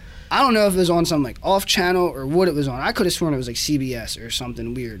like, I don't know if it was on some like off channel or what it was on. I could have sworn it was like CBS or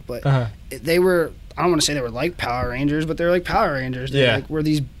something weird, but they were, I don't want to say they were like Power Rangers, but they're like Power Rangers. They like were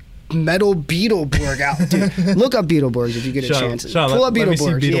these metal Beetleborg out, dude. Look up Beetleborgs if you get a chance. Pull up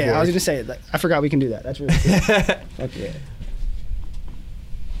Beetleborgs. Yeah, I was gonna say, like, I forgot we can do that. That's really cool. Okay.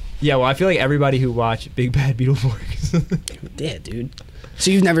 Yeah, well, I feel like everybody who watched Big Bad Beetleborgs. Yeah, dude. So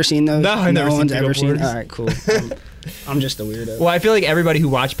you've never seen those? No, I've never seen one's ever seen. All right, cool. I'm just a weirdo. Well, I feel like everybody who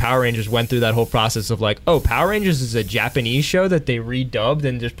watched Power Rangers went through that whole process of like, oh, Power Rangers is a Japanese show that they redubbed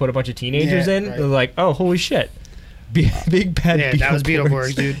and just put a bunch of teenagers in. Right. They're like, oh, holy shit. Big Bad Beetleborgs. That was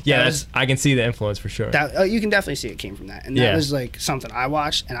Beetleborgs, dude. Yeah, I can see the influence for sure. That you can definitely see it came from that. And that was like something I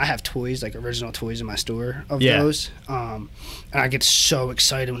watched, and I have toys, like original toys in my store of those. And I get so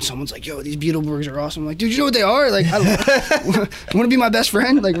excited when someone's like, yo, these Beetleborgs are awesome. I'm like, dude, you know what they are? Like, I want to be my best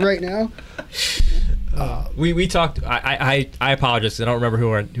friend, like right now. We talked. I apologize. I don't remember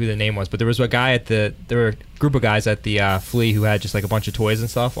who the name was, but there was a guy there were a group of guys at the Flea who had just like a bunch of toys and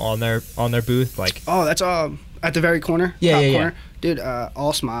stuff on their booth. Like, oh, that's at the very corner. Yeah. Dude,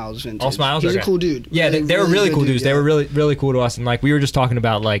 All Smiles Vintage. All Smiles. He's a cool dude. Yeah, they were really cool dudes. Yeah. They were really cool to us, and like we were just talking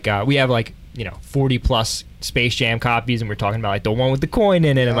about like we have like 40 plus Space Jam copies, and we're talking about like the one with the coin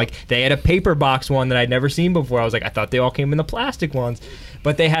in it, and like they had a paper box one that I'd never seen before. I was like, I thought they all came in the plastic ones,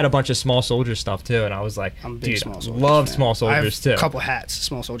 but they had a bunch of Small Soldier stuff too, and I was like, dude, love Small Soldiers too. I have a couple hats,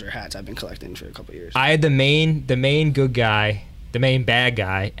 Small Soldier hats. I've been collecting for a couple years. I had the main good guy, the main bad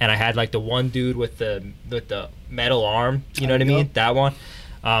guy, and I had like the one dude with the metal arm. You know what I mean? That one.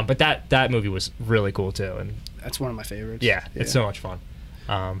 But that movie was really cool too, and that's one of my favorites. Yeah, it's so much fun.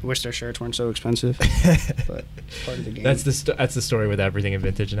 Wish their shirts weren't so expensive, but part of the game. That's the story with everything in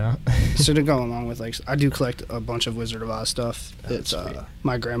vintage now. So to go along with, like, I do collect a bunch of Wizard of Oz stuff. It's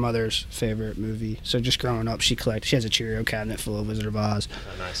my grandmother's favorite movie. So just growing up, she has a Cheerio cabinet full of Wizard of Oz.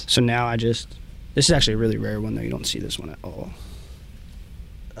 Oh, nice. So now this is actually a really rare one though. You don't see this one at all.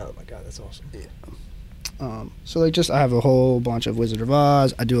 Oh my God, that's awesome. Yeah. So like I have a whole bunch of Wizard of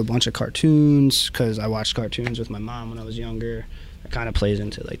Oz. I do a bunch of cartoons because I watched cartoons with my mom when I was younger. It kind of plays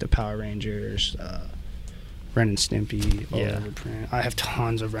into like the Power Rangers, Ren and Stimpy, all over print. I have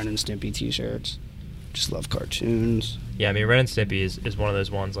tons of Ren and Stimpy t-shirts. Just love cartoons. Yeah, I mean Ren and Stimpy is one of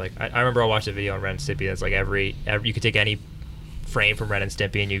those ones. Like I remember I watched a video on Ren and Stimpy that's like every you could take any frame from Ren and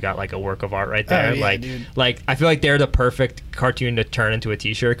Stimpy and you got like a work of art right there. Like I feel like they're the perfect cartoon to turn into a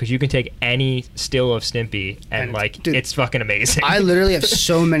t-shirt because you can take any still of Stimpy and like dude, it's fucking amazing. I literally have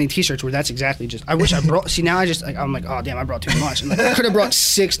so many t-shirts where that's exactly just I wish I brought now I just like I'm like, oh damn, I brought too much. And like I could have brought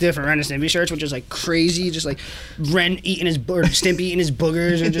 6 different Ren and Stimpy shirts, which is like crazy, just like Ren eating or Stimpy eating his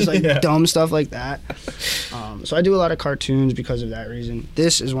boogers and just like dumb stuff like that. So I do a lot of cartoons because of that reason.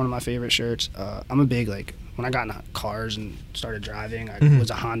 This is one of my favorite shirts. I'm a big like when I got into cars and started driving, I was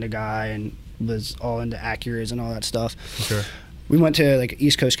a Honda guy and was all into Acuras and all that stuff. Sure. We went to like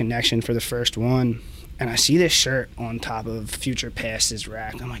East Coast Connection for the first one, And I see this shirt on top of Future Past's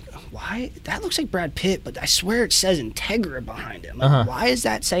rack. I'm like, why? That looks like Brad Pitt, but I swear it says Integra behind it. I'm like, why does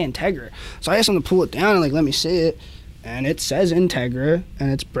that say Integra? So I asked him to pull it down and like, let me see it. And it says Integra,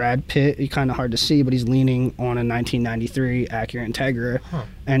 and it's Brad Pitt. He's kind of hard to see, but he's leaning on a 1993 Acura Integra.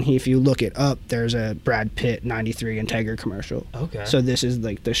 And if you look it up, there's a Brad Pitt 93 Integra commercial. Okay. So this is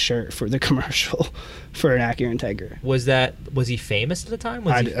like the shirt for the commercial for an Acura Integra. Was he famous at the time?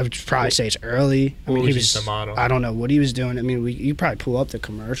 I would probably say it's early. I mean, he was the model. I don't know what he was doing. I mean, you probably pull up the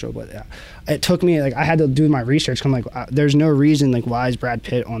commercial, but it took me, like, I had to do my research. I'm like, there's no reason, like, why is Brad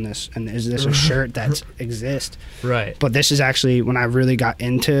Pitt on this? And is this a shirt that exists? Right. But this is actually when I really got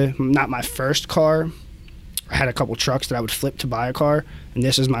into, not my first car. I had a couple trucks that I would flip to buy a car, and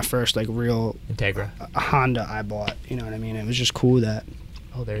this is my first, like, real Integra. A Honda I bought. You know what I mean? It was just cool that.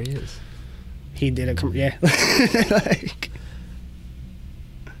 Oh, there he is. He did yeah. Like,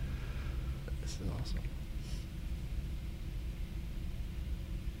 this is awesome.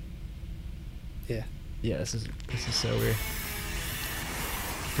 Yeah. Yeah, this is so weird.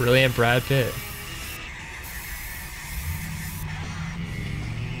 Brilliant Brad Pitt.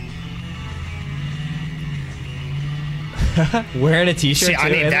 Wearing a t-shirt. See, I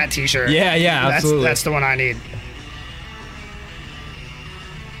need that t-shirt. Yeah, absolutely. That's the one I need.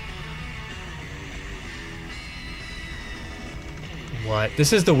 What?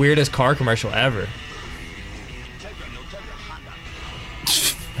 This is the weirdest car commercial ever.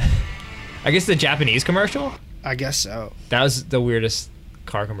 I guess the Japanese commercial? I guess so. That was the weirdest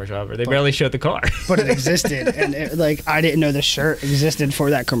car commercial ever. They barely showed the car. But it existed. And like, I didn't know the shirt existed for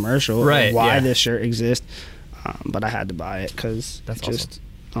that commercial. Right. Why this shirt exists. But I had to buy it because that's just, awesome.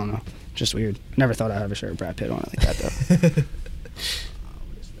 I don't know, just weird. Never thought I'd have a shirt with Brad Pitt on it like that, though. What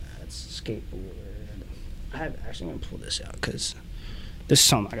is that? It's skateboard. I'm going to pull this out because this is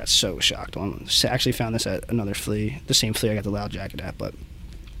something I got so shocked on. I actually found this at another flea, the same flea I got the Loud Jacket at, but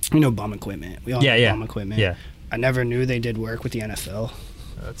you know, bum equipment. We all have bum equipment. Yeah. I never knew they did work with the NFL. Oh,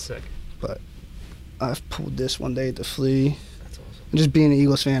 that's sick. But I pulled this one day at the flea. That's awesome. Just being an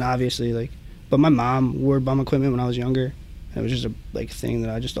Eagles fan, obviously, like. But my mom wore bum equipment when I was younger. And it was just a thing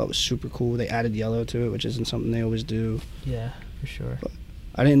that I just thought was super cool. They added yellow to it, which isn't something they always do. Yeah, for sure. But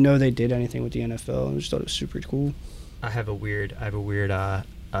I didn't know they did anything with the NFL. I just thought it was super cool. I have a weird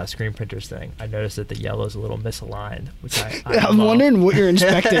screen printers thing. I noticed that the yellow's a little misaligned, which I'm wondering what you're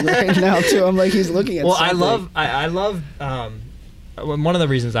inspecting right now too. I'm like, he's looking at. Well, something. I love. One of the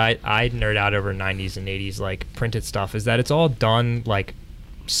reasons I nerd out over 90s and 80s like printed stuff is that it's all done like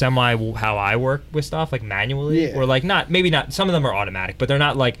semi how I work with stuff, like manually, or like maybe not. Some of them are automatic, but they're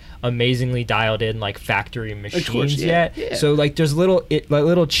not like amazingly dialed in like factory machines yet. Yeah. So like there's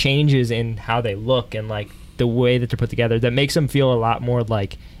little changes in how they look and like the way that they're put together that makes them feel a lot more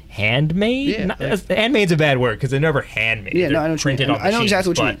like handmade. Yeah. Handmade's a bad word because they're never handmade. Yeah, they're I know printed on machines. I know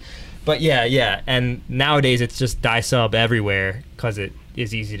exactly what you mean. But yeah, and nowadays it's just dye sub everywhere because it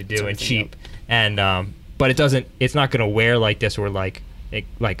is easy to do and cheap. And but it's not gonna wear like this or like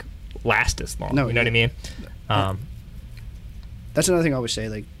last this long. No, you know what I mean? That's another thing I always say.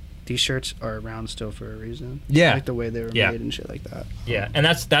 Like, these shirts are around still for a reason. Yeah. Like the way they were made and shit like that. Yeah, and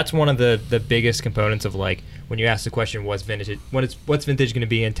that's one of the biggest components of like when you ask the question what's vintage going to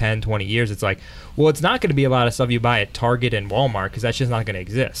be in 10, 20 years, it's like, well, it's not going to be a lot of stuff you buy at Target and Walmart because that's just not going to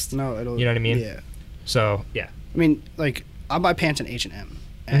exist. No, you know what I mean? Yeah. So, yeah. I mean, like, I buy pants in H&M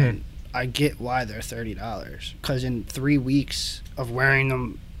and I get why they're $30 because in 3 weeks of wearing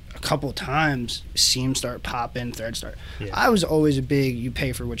them a couple times, seams start popping, threads start. Yeah. I was always a big you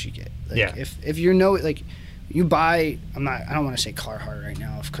pay for what you get. Like, if you know it, like you buy. I don't want to say Carhartt right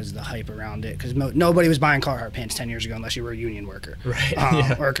now because of the hype around it. Because nobody was buying Carhartt pants 10 years ago unless you were a union worker,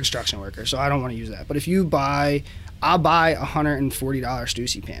 right? Or a construction worker. So I don't want to use that. But if you buy. I'll buy $140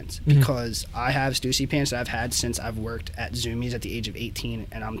 Stussy pants because I have Stussy pants that I've had since I've worked at Zoomies at the age of 18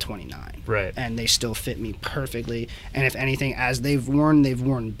 and I'm 29. Right. And they still fit me perfectly. And if anything, as they've worn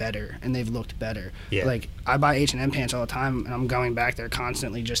better and they've looked better. Yeah. Like, I buy H&M pants all the time and I'm going back there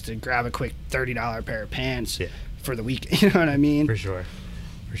constantly just to grab a quick $30 pair of pants for the week. You know what I mean? For sure.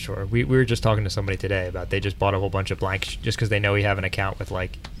 We were just talking to somebody today about they just bought a whole bunch of blank just because they know we have an account with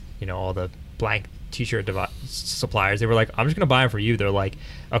like, you know, all the blank t-shirt suppliers. They were like, I'm just gonna buy them for you. They're like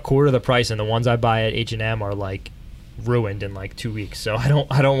a quarter of the price, and the ones I buy at H&M are like ruined in like 2 weeks. So I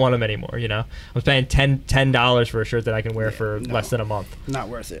don't want them anymore. You know, I'm paying $10 for a shirt that I can wear for less than a month. Not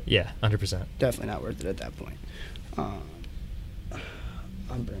worth it. Yeah, 100%. Definitely not worth it at that point.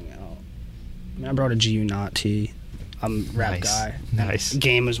 I'm bringing out. I brought a GU Not tee. I'm a rap guy. Nice.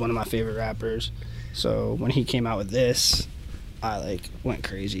 Game is one of my favorite rappers. So when he came out with this, I like went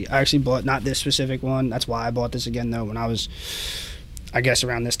crazy. I actually bought not this specific one. That's why I bought this again though. When I was, I guess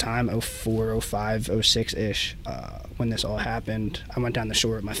around this time, 04, 05, 06-ish, when this all happened, I went down the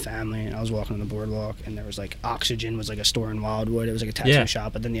shore with my family, and I was walking on the boardwalk, and there was, like, Oxygen was, like, a store in Wildwood. It was, like, a tattoo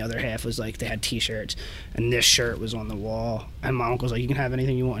shop, but then the other half was, like, they had T-shirts, and this shirt was on the wall, and my uncle's like, you can have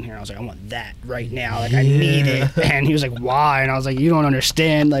anything you want in here. I was like, I want that right now. Like, I need it. And he was like, why? And I was like, you don't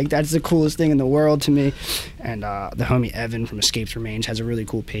understand. Like, that's the coolest thing in the world to me. And the homie Evan from Escapes Remains has a really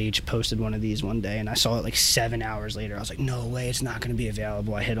cool page, posted one of these one day, and I saw it, like, 7 hours later. I was like, no way, it's not going to be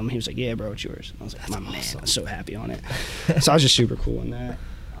available. I hit him. He was like, yeah, bro, it's yours. And I was like, that's my awesome. Man. I was so happy on it. So I was just super cool in that.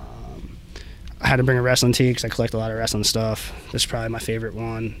 I had to bring a wrestling tee because I collect a lot of wrestling stuff. This is probably my favorite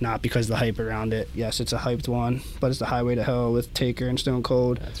one, not because of the hype around it. Yes, it's a hyped one, but it's the Highway to Hell with Taker and Stone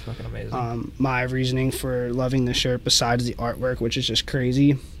Cold. That's fucking amazing. My reasoning for loving the shirt, besides the artwork, which is just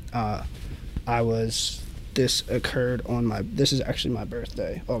crazy, this occurred on this is actually my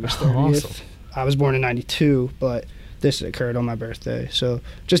birthday, August 30th. Awesome. I was born in 92, but this occurred on my birthday. So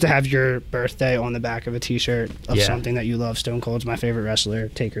just to have your birthday on the back of a T-shirt of something that you love. Stone Cold's my favorite wrestler.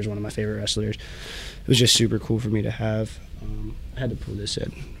 Taker's one of my favorite wrestlers. It was just super cool for me to have. I had to pull this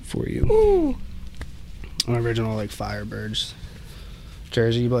in for you. Ooh. An original, like, Firebirds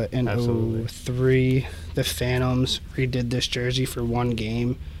jersey, but in 03, the Phantoms redid this jersey for one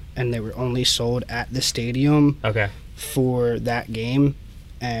game, and they were only sold at the stadium for that game,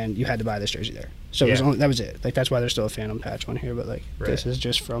 and you had to buy this jersey there. So it was that was it. Like, that's why there's still a Phantom patch on here, but, like, this is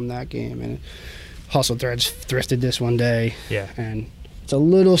just from that game. And Hustle Threads thrifted this one day. Yeah. And it's a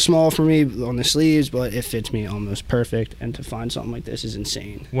little small for me on the sleeves, but it fits me almost perfect. And to find something like this is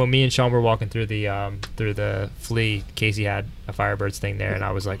insane. When me and Sean were walking through the flea, Casey had a Firebirds thing there, and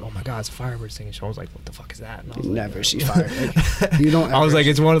I was like, "Oh my God, it's a Firebirds thing!" And Sean was like, "What the fuck is that?" And I was you never see Firebirds. Like, you don't. I was like,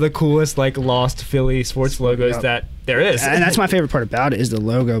 "It's one of the coolest, like, lost Philly sports logos that there is." And that's my favorite part about it is the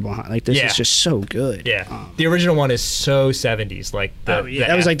logo behind. Like, this is just so good. Yeah. The original one is so 70s. Like that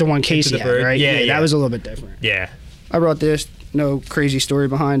was like the one Casey had, right? Yeah, that was a little bit different. Yeah. I brought this. No crazy story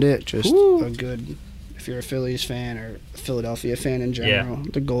behind it. Just a good, if you're a Phillies fan or a Philadelphia fan in general,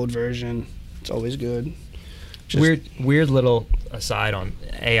 the gold version, it's always good. Just weird little aside on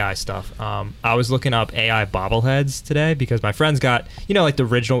AI stuff. I was looking up AI bobbleheads today because my friend's got, like, the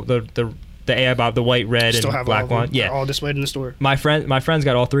original, the AI bob, the white, red, and black one. Yeah, they're all displayed in the store. My friend's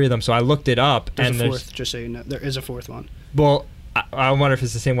got all three of them, so I looked it up. There's a fourth, just so you know. There is a fourth one. Well, I wonder if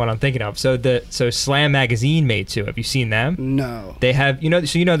it's the same one I'm thinking of. So Slam Magazine made two. Have you seen them? No. They have, the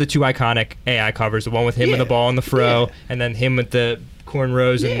two iconic AI covers, the one with him with the ball and the fro, and then him with the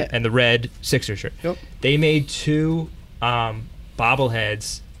cornrows and the red Sixer shirt. Yep. They made two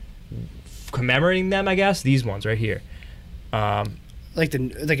bobbleheads commemorating them, I guess. These ones right here. Like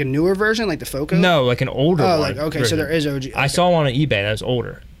a newer version, like the Foco? No, like an older one. Oh, like, okay, version. So there is OG. Okay. I saw one on eBay that was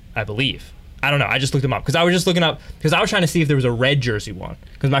older, I believe. I don't know. I just looked them up because I was just looking up because I was trying to see if there was a red jersey one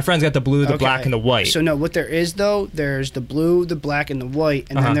because my friend's got the blue, the black, and the white. So no, what there is though, there's the blue, the black, and the white,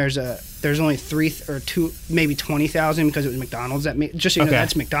 and then there's only 3 or 2, maybe 20,000 because it was McDonald's that made. Just so you know,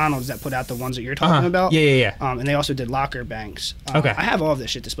 that's McDonald's that put out the ones that you're talking about. Yeah. And they also did locker banks. I have all of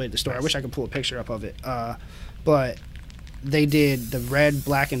this shit displayed at the store. I wish I could pull a picture up of it. But they did the red,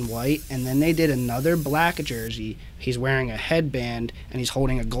 black, and white, and then they did another black jersey. He's wearing a headband, and he's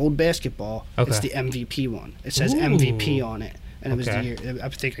holding a gold basketball. It's the MVP one. It says MVP on it, and it was the year. I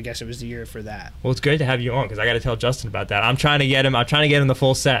guess it was the year for that. Well, it's great to have you on because I got to tell Justin about that. I'm trying to get him the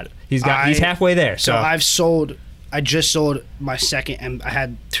full set. He's halfway there. So I just sold my second, and I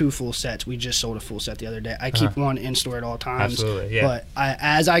had 2 full sets. We just sold a full set the other day. I keep one in store at all times. Absolutely, yeah. But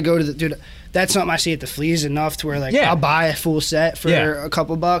as I go to that's something I see at the Fleas enough to where, like, I'll buy a full set for a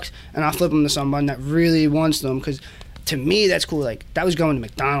couple bucks, and I'll flip them to someone that really wants them because to me, that's cool. Like, that was going to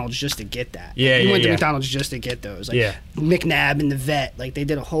McDonald's just to get that. Yeah, like, you went to McDonald's just to get those. Like, McNabb and the Vet, like, they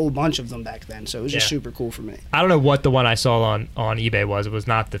did a whole bunch of them back then, so it was just super cool for me. I don't know what the one I saw on eBay was. It was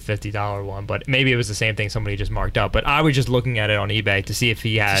not the $50 one, but maybe it was the same thing somebody just marked up. But I was just looking at it on eBay to see if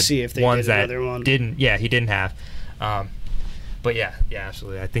he had ones that didn't. Yeah, he didn't have. But yeah,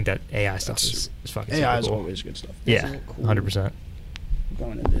 absolutely. I think that AI stuff is fucking AI is cool. always good stuff. Yeah, cool? 100%.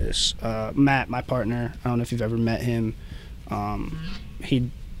 Going to this, Matt, my partner. I don't know if you've ever met him. He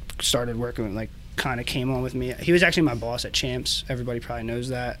started working with, like, kind of came on with me. He was actually my boss at Champs. Everybody probably knows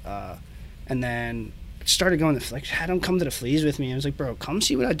that. And then started going to, like, had him come to the Fleas with me. I was like, bro, come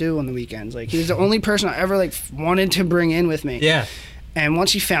see what I do on the weekends. Like, he was the only person I ever, like, wanted to bring in with me. Yeah. And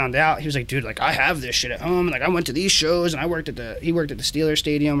once he found out, he was like, dude, like, I have this shit at home. Like, I went to these shows, and he worked at the Steelers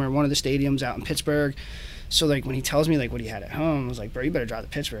Stadium or one of the stadiums out in Pittsburgh. So like when he tells me like what he had at home, I was like, bro, you better drive to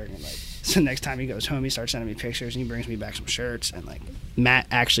Pittsburgh. And like, so next time he goes home, he starts sending me pictures and he brings me back some shirts. And like Matt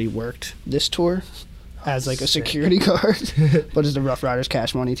actually worked this tour as like a security guard, but it's the Rough Riders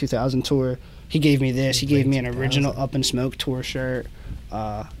Cash Money 2000 tour. He gave me this. He gave me an original Up in Smoke tour shirt.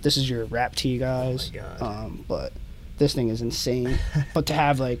 This is your rap tee, guys. Oh my God. But this thing is insane. But to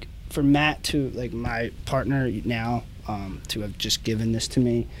have like for Matt to like my partner now to have just given this to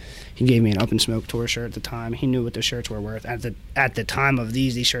me. He gave me an Up in Smoke tour shirt at the time. He knew what the shirts were worth. At the time of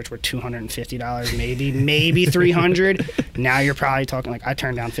these shirts were $250, maybe $300. Now you're probably talking like I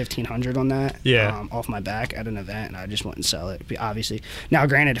turned down $1,500 on that. Yeah. Off my back at an event, and I just wouldn't sell it. Obviously. Now,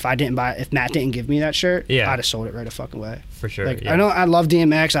 granted, if Matt didn't give me that shirt, I'd have sold it right a fucking way. For sure. Like I know I love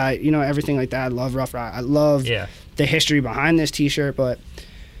DMX. Everything like that. I love Rough Ride. I love the history behind this T-shirt, but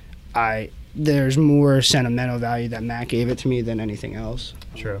there's more sentimental value that Matt gave it to me than anything else.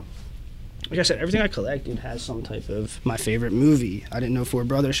 True. Like I said, everything I collected has some type of my favorite movie. I didn't know Four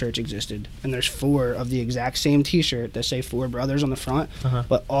Brothers shirts existed. And there's 4 of the exact same T-shirt that say Four Brothers on the front,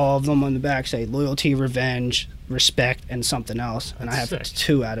 but all of them on the back say loyalty, revenge, respect, and something else. And I have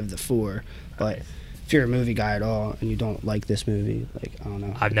 2 out of the 4. But if you're a movie guy at all and you don't like this movie, like, I don't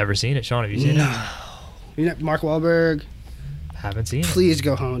know. I've never seen it. Sean, have you seen it? You know, Mark Wahlberg. Haven't seen it. Please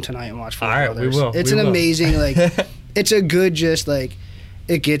go home tonight and watch Four Brothers. All right, we will. It's amazing, like, it's a good just, like,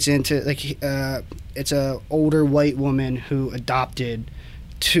 it gets into like it's a older white woman who adopted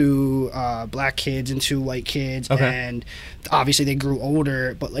 2 black kids and 2 white kids, and obviously they grew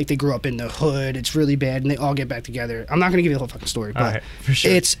older, but like they grew up in the hood. It's really bad, and they all get back together. I'm not gonna give you the whole fucking story, but for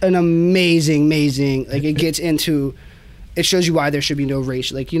sure. It's an amazing like it gets into. It shows you why there should be no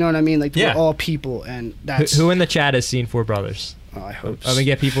race. Like, you know what I mean? Like, we're all people, and that's... Who in the chat has seen Four Brothers? Oh, I hope so. I'm going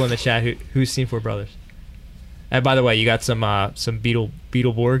to get people in the chat who's seen Four Brothers. And by the way, you got some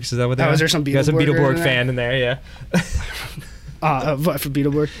Beetleborgs. Is that what that is? Is there some Beetleborg? You got some Beetleborg fan in there, yeah. What, for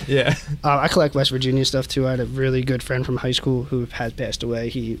Beetleborg? Yeah. I collect West Virginia stuff, too. I had a really good friend from high school who has passed away.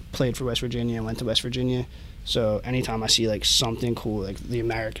 He played for West Virginia and went to West Virginia. So anytime I see like something cool, like the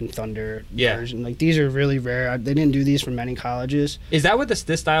American Thunder version, like these are really rare. They didn't do these for many colleges. Is that what this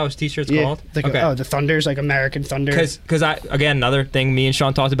style of t-shirt's called? Like, oh, the Thunder's like American Thunder. Because again, another thing me and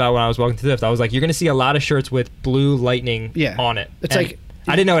Sean talked about when I was walking through this, I was like, you're gonna see a lot of shirts with blue lightning on it. It's like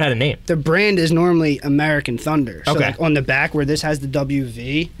I didn't know it had a name. The brand is normally American Thunder. So like on the back where this has the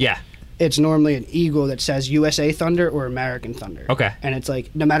WV. Yeah. It's normally an eagle that says USA Thunder or American Thunder. Okay. And it's like,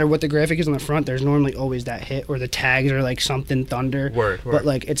 no matter what the graphic is on the front, there's normally always that hit, or the tags are like something Thunder. Word. But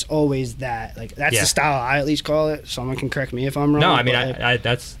like, it's always that. Like, that's the style I at least call it. Someone can correct me if I'm wrong. No, I mean,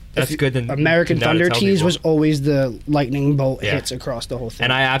 that's good. American Thunder tees was always the lightning bolt hits across the whole thing.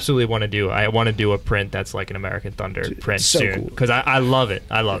 And I absolutely want to do a print that's like an American Thunder print so soon. Because I love it.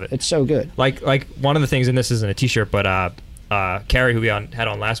 I love it. It's so good. Like one of the things, and this isn't a t-shirt, but Carrie, who we had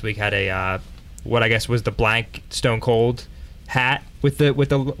on last week, had a what I guess was the blank Stone Cold hat with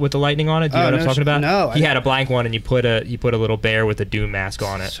the lightning on it. Do you know what I'm talking about? No. He had a blank one, and you put a little bear with a Doom mask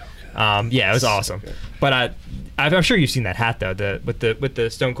on it. So yeah, it was awesome. But I'm sure you've seen that hat though, with the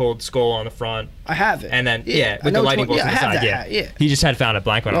Stone Cold skull on the front. I have it. And then with the lightning bolts on the side. Yeah. He just had found a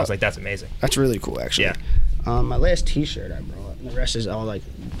blank one. I was like, that's amazing. That's really cool, actually. Yeah. My last T-shirt I brought, and the rest is all like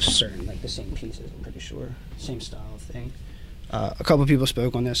certain, like the same pieces. I'm pretty sure, same style of thing. A couple people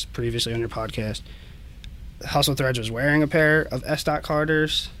spoke on this previously on your podcast. Hustle Threads was wearing a pair of S.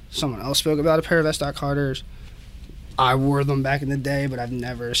 Carters. Someone else spoke about a pair of S. Carters. I wore them back in the day, but I've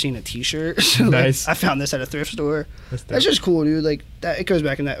never seen a T-shirt. So nice. I found this at a thrift store. That's just cool, dude. Like that, it goes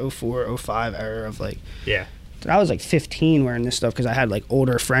back in that 04, 05 era of like. Yeah. I was like 15 wearing this stuff because I had like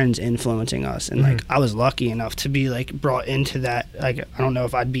older friends influencing us, and like I was lucky enough to be like brought into that. Like I don't know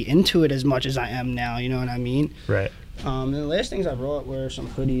if I'd be into it as much as I am now. You know what I mean? Right. And the last things I brought were some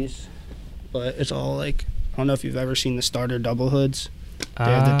hoodies, but it's all like, I don't know if you've ever seen the starter double hoods. They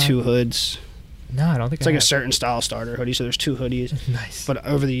have the 2 hoods. No, I don't think it's like a certain style starter hoodie, so there's 2 hoodies. Nice. But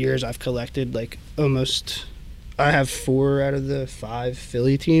over the years, I've collected like I have 4 out of the 5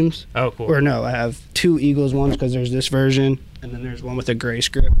 Philly teams. Oh, cool. Or no, I have 2 Eagles ones because there's this version, and then there's one with a gray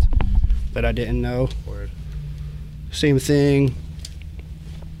script that I didn't know. Word. Same thing.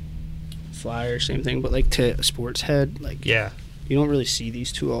 Flyers, same thing, but like to a sports head, like you don't really see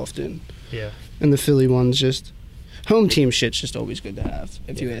these too often. Yeah. And the Philly ones, just home team shit's just always good to have,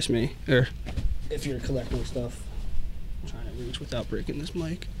 if you ask me, or if you're collecting stuff. I'm trying to reach without breaking this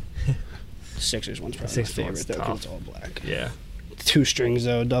mic. The Sixers one's probably my favorite though, because it's all black. Yeah. 2 strings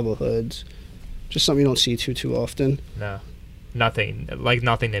though, double hoods, just something you don't see too often. No. nothing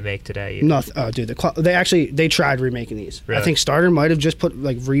they make today. Nothing. Oh, dude, they tried remaking these. Really? I think Starter might have just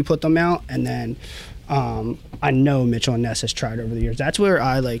re-put them out, and then I know Mitchell and Ness has tried over the years. That's where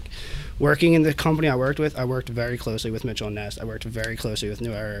I like working in the company I worked with. I worked very closely with Mitchell and Ness. I worked very closely with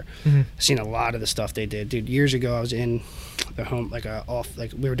New Era. Mm-hmm. Seen a lot of the stuff they did, dude. Years ago, I was in the home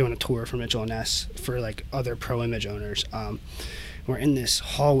we were doing a tour for Mitchell and Ness for like other pro image owners. We're in this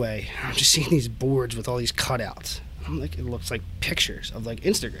hallway. I'm just seeing these boards with all these cutouts. I'm like, it looks like pictures of like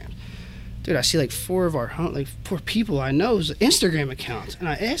Instagram. Dude, I see like four people I know's Instagram accounts, and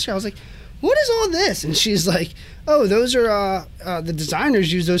I asked her, I was like, what is all this? And she's like, oh, those are the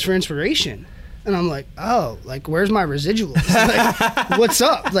designers use those for inspiration. And I'm like, oh, like, where's my residuals? Like, what's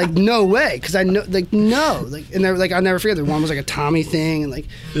up? Like, no way. Because I know, like, no. Like, and they're like, I'll never forget, one was like a Tommy thing. And like,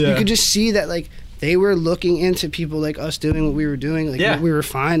 you could just see that, like, they were looking into people like us doing what we were doing, like what we were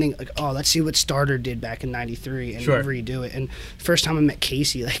finding. Like, oh, let's see what Starter did back in '93 and redo it. And the first time I met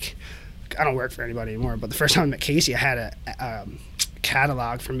Casey, like, I don't work for anybody anymore, but the first time I met Casey, I had a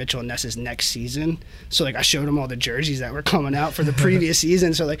catalog for Mitchell and Ness's next season. So like I showed him all the jerseys that were coming out for the previous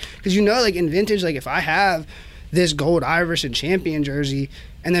season. So like, because like in vintage, like if I have this gold Iverson champion jersey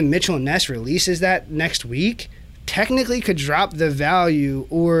and then Mitchell and Ness releases that next week, technically could drop the value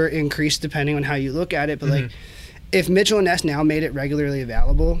or increase depending on how you look at it. But like if Mitchell and Ness now made it regularly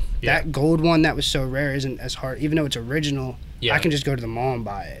available, that gold one that was so rare isn't as hard, even though it's original. I can just go to the mall and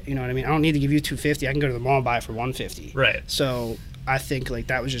buy it. You know what I mean? I don't need to give you $250. I can go to the mall and buy it for $150. Right. So I think like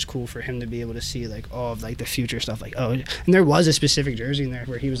that was just cool for him to be able to see like all of like the future stuff. Like, oh, and there was a specific jersey in there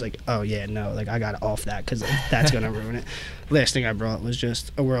where he was like, oh yeah, no, like I got to off that because like, that's gonna ruin it. Last thing I brought was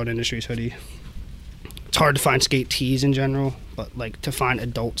just a World Industries hoodie. It's hard to find skate tees in general, but like to find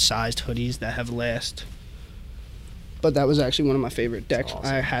adult-sized hoodies that have last. But that was actually one of my favorite decks.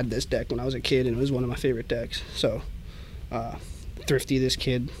 Awesome. I had this deck when I was a kid, and it was one of my favorite decks. So, Thrifty's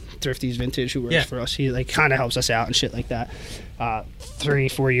Vintage, who works for us, he like kind of helps us out and shit like that.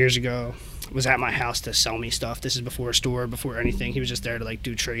 3-4 years ago, was at my house to sell me stuff. This is before a store, before anything. He was just there to like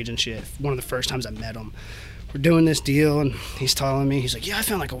do trades and shit. One of the first times I met him. We're doing this deal, and he's telling me, he's like, yeah, I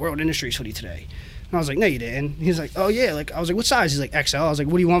found like a World Industries hoodie today. And I was like, no, you didn't. He's like, oh yeah. Like I was like, what size? He's like, XL. I was like,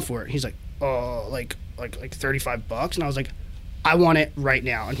 what do you want for it? He's like, oh, like $35. And I was like, I want it right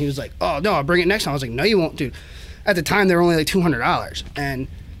now. And he was like, oh no, I'll bring it next time. I was like, no, you won't, dude. At the time, they were only like $200, and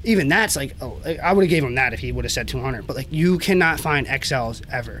even that's like, oh, I would have gave him that if he would have said 200. But like, you cannot find XLs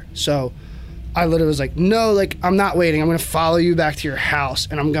ever. So I literally was like, no, like I'm not waiting. I'm gonna follow you back to your house,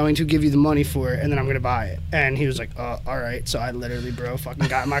 and I'm going to give you the money for it, and then I'm gonna buy it. And he was like, all right. So I literally, fucking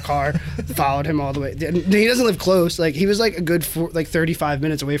got in my car, followed him all the way. He doesn't live close. Like he was like a good 35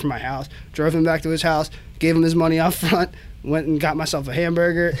 minutes away from my house. Drove him back to his house, gave him his money up front. Went and got myself a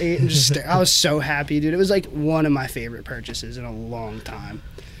hamburger, ate, and just I was so happy, dude. It was like one of my favorite purchases in a long time.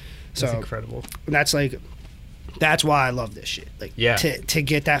 So that's incredible. That's why I love this shit. Like, yeah. To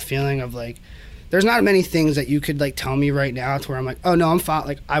get that feeling of like, there's not many things that you could like tell me right now to where I'm like, oh no, I'm fine.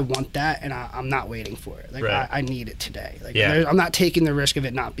 Like I want that, and I'm not waiting for it. Like I need it today. Like I'm not taking the risk of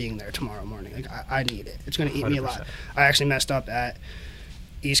it not being there tomorrow morning. Like I need it. It's gonna eat 100%. Me alive. I actually messed up at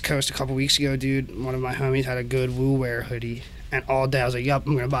East Coast a couple weeks ago, dude. One of my homies had a good Woo Wear hoodie, and all day I was like, yup,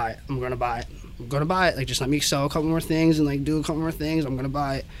 I'm gonna buy it. Like, just let me sell a couple more things and like do a couple more things. I'm gonna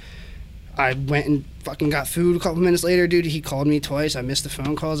buy it. I went and fucking got food a couple minutes later, dude. He called me twice. I missed the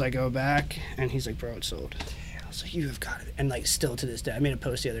phone calls. I go back, and he's like, bro, it's sold. I was like, you have got it. And like, still to this day, I made a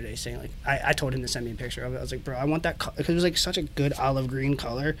post the other day saying like, I told him to send me a picture of it. I was like, bro, I want that because it was like such a good olive green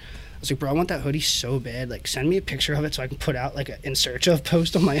color. I was like, bro, I want that hoodie so bad. Like, send me a picture of it so I can put out like an in search of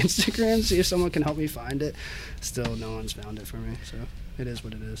post on my Instagram, see if someone can help me find it. Still, no one's found it for me. So it is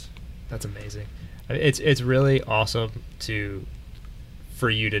what it is. That's amazing. It's really awesome for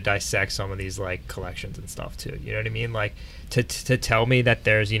you to dissect some of these like collections and stuff too. You know what I mean? Like to tell me that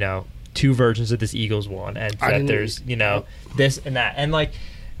there's, you know, 2 versions of this Eagles one, and that there's, you know, this and that, and like,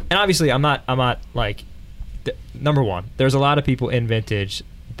 and obviously I'm not like, number one, there's a lot of people in vintage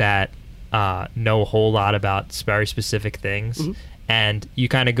that know a whole lot about very specific things, and you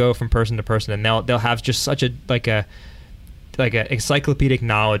kind of go from person to person, and they'll have just such a like a encyclopedic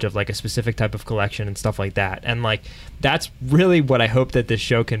knowledge of like a specific type of collection and stuff like that. And like, that's really what I hope that this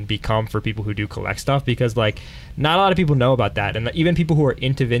show can become for people who do collect stuff, because like not a lot of people know about that. And even people who are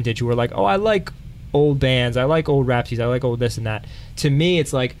into vintage, who are like, oh, I like old bands, I like old rap sheets, I like old this and that. To me,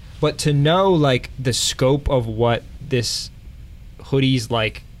 it's like, but to know like the scope of what this hoodies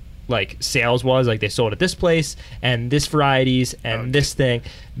like sales was, like they sold at this place and this varieties and this thing,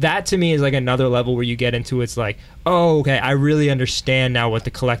 that to me is like another level where you get into, it's like, oh, okay, I really understand now what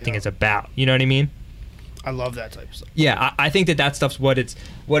the collecting is about. You know what I mean? I love that type of stuff. Yeah, I think that stuff's what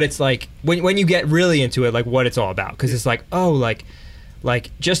it's like when you get really into it, like what it's all about. Because it's like, oh, like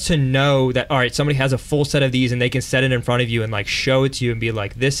just to know that, all right, somebody has a full set of these and they can set it in front of you and like show it to you and be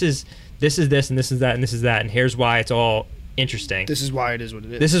like, this is this and this is that and this is that and here's why it's all interesting. This is why it is what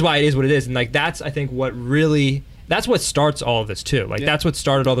it is. This is why it is what it is. And like that's, I think, that's what starts all of this too. Like that's what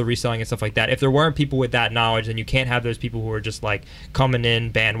started all the reselling and stuff like that. If there weren't people with that knowledge, then you can't have those people who are just like coming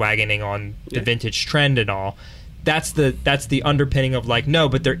in bandwagoning on the vintage trend and all. That's the underpinning of like, no,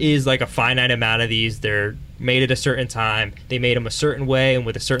 but there is like a finite amount of these. They're made at a certain time. They made them a certain way and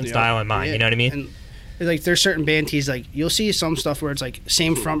with a certain style in mind. You know what I mean? And like there's certain band tees, like you'll see some stuff where it's like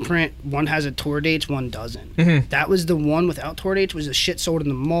same front print, one has a tour dates, one doesn't. That was the one without tour dates was the shit sold in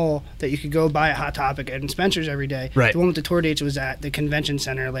the mall that you could go buy at Hot Topic and Spencer's every day. Right. The one with the tour dates was at the convention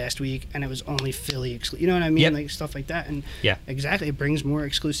center last week and it was only Philly exclusive. You know what I mean? Like stuff like that. And exactly, it brings more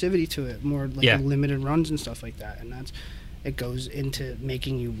exclusivity to it, more like limited runs and stuff like that. And it goes into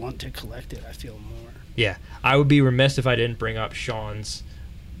making you want to collect it, I feel more. Yeah. I would be remiss if I didn't bring up Sean's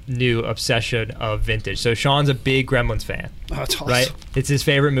new obsession of vintage. So Sean's a big Gremlins fan. Oh, that's awesome. Right? It's his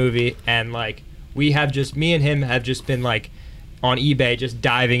favorite movie, and like me and him have just been like on eBay just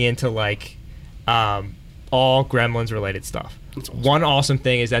diving into like all Gremlins related stuff. That's awesome. One awesome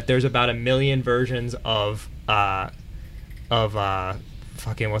thing is that there's about 1 million versions of fucking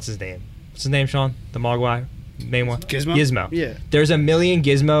what's his name? What's his name, Sean? The Mogwai main one? Gizmo? Yeah. There's 1 million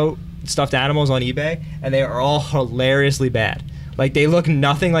Gizmo stuffed animals on eBay, and they are all hilariously bad. Like, they look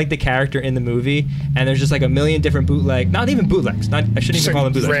nothing like the character in the movie, and there's just like 1 million different not even bootlegs. I shouldn't even call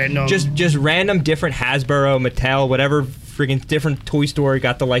them bootlegs. Random. Just random different Hasbro, Mattel, whatever friggin' different toy store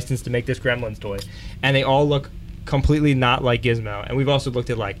got the license to make this Gremlins toy, and they all look completely not like Gizmo. And we've also looked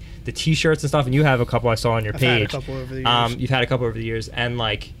at like the T-shirts and stuff, and you have a couple I saw on your page. I've had a couple over the years. You've had a couple over the years, and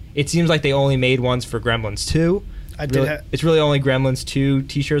like it seems like they only made ones for Gremlins 2. It's really only Gremlins 2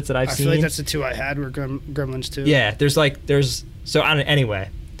 T-shirts that I've seen. I feel like that's the 2 I had were Gremlins 2. Yeah, so anyway,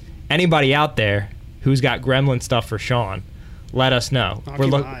 anybody out there who's got Gremlin stuff for Sean, let us know.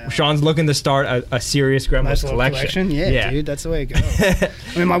 Sean's looking to start a serious Gremlins collection. Yeah, dude, that's the way it goes. I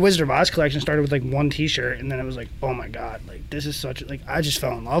mean, my Wizard of Oz collection started with like 1 T-shirt, and then it was like, oh my god, like this is such like I just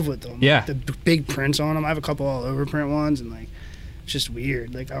fell in love with them. Yeah, like, the big prints on them. I have a couple all over print ones, and like it's just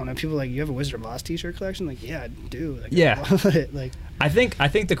weird. Like I don't know, people are like, you have a Wizard of Oz T-shirt collection? Like yeah, I do. Like, yeah, I love it. Like I think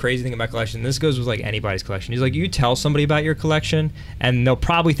the crazy thing about collection, this goes with like anybody's collection, is like you tell somebody about your collection and they'll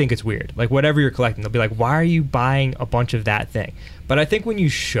probably think it's weird. Like whatever you're collecting, they'll be like, why are you buying a bunch of that thing? But I think when you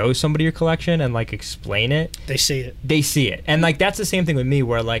show somebody your collection and like explain it, they see it. They see it. And like that's the same thing with me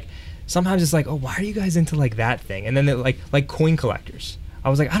where like sometimes it's like, oh, why are you guys into like that thing? And then they're like coin collectors. I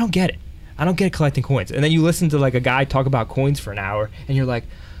was like, I don't get it. I don't get collecting coins. And then you listen to like a guy talk about coins for an hour and you're like,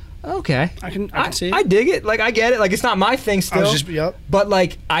 okay, I can see it. I dig it. Like I get it. Like it's not my thing still. But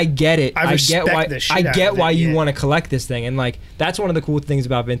like I get it. I get why you want to collect this thing. And like that's one of the cool things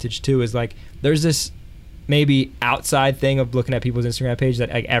about vintage too is like there's this maybe outside thing of looking at people's Instagram page that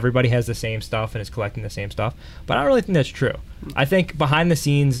like everybody has the same stuff and is collecting the same stuff. But I don't really think that's true. I think behind the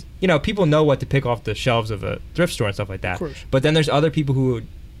scenes, you know, people know what to pick off the shelves of a thrift store and stuff like that. Of course. But then there's other people who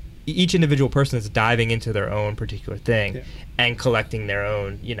each individual person is diving into their own particular thing and collecting their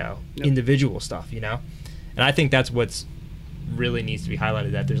own, you know, individual stuff, you know? And I think that's what's really needs to be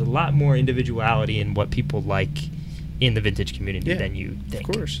highlighted, that there's a lot more individuality in what people like in the vintage community than you think.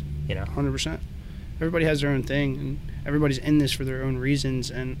 Of course. You know? 100%. Everybody has their own thing, and everybody's in this for their own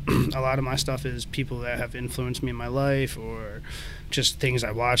reasons, and a lot of my stuff is people that have influenced me in my life or just things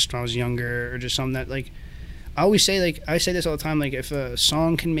I watched when I was younger or just something that, like, I say this all the time, like if a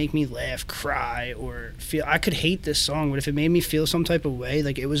song can make me laugh, cry, or feel, I could hate this song, but if it made me feel some type of way,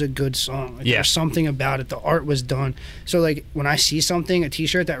 like it was a good song. Like there's something about it. The art was done. So like when I see something, a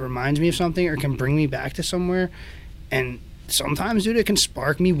T-shirt that reminds me of something or can bring me back to somewhere, and sometimes, dude, it can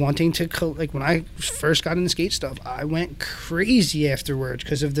spark me wanting to, like when I first got into skate stuff, I went crazy afterwards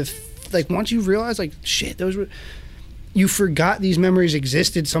because of like once you realize like shit, those were... You forgot these memories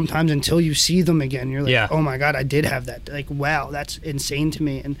existed sometimes until you see them again. You're like, oh my God, I did have that. Like, wow, that's insane to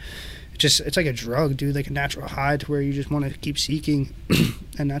me. And it's like a drug, dude, like a natural high to where you just want to keep seeking.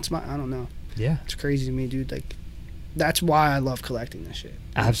 And that's I don't know. Yeah. It's crazy to me, dude. Like, that's why I love collecting this shit.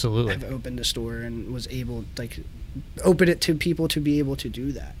 Absolutely. I've opened a store and was able, like, open it to people to be able to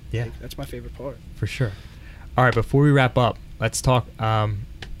do that. Yeah. Like, that's my favorite part. For sure. All right, before we wrap up, let's talk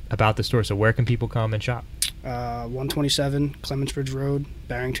about the store. So where can people come and shop? 127 Clemensbridge Road,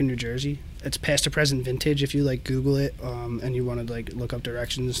 Barrington, New Jersey. It's past to present vintage if you like Google it and you want to like look up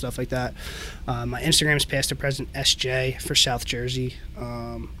directions and stuff like that. My Instagram is past to present SJ for South Jersey.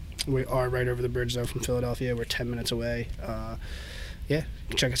 We are right over the bridge, though, from Philadelphia. We're 10 minutes away. Yeah,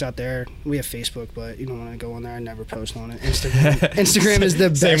 check us out there. We have Facebook, but you don't want to go on there. I never post on it. Instagram is the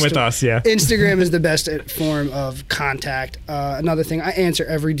best. Same with us, yeah. Instagram is the best form of contact. Another thing, I answer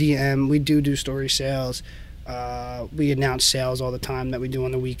every DM. We do story sales. We announce sales all the time that we do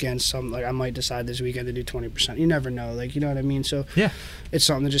on the weekends. I might decide this weekend to do 20%. You never know, you know what I mean? So yeah, it's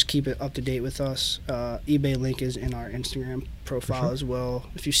something to just keep it up to date with us. eBay link is in our Instagram profile as well.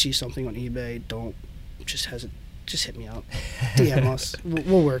 If you see something on eBay, don't just hesitate. Just hit me up. DM us.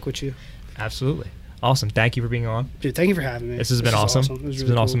 We'll work with you. Absolutely. Awesome. Thank you for being on. Dude, thank you for having me. This has been awesome. This has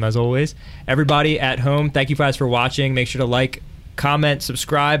been awesome as always. Everybody at home, thank you guys for watching. Make sure to like, comment,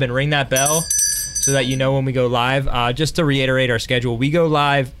 subscribe, and ring that bell so that you know when we go live. Just to reiterate our schedule, we go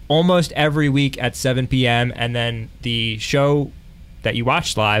live almost every week at 7 p.m. and then the show that you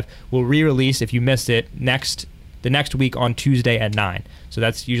watched live will re-release if you missed it the next week on Tuesday at 9. So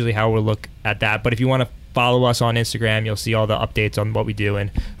that's usually how we'll look at that. But if you want to follow us on Instagram, you'll see all the updates on what we do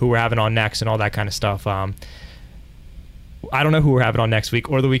and who we're having on next and all that kind of stuff. I don't know who we're having on next week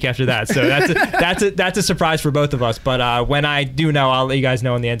or the week after that, so that's a surprise for both of us. But when I do know, I'll let you guys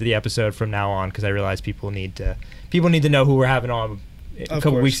know on the end of the episode from now on, because I realize people need to know who we're having on a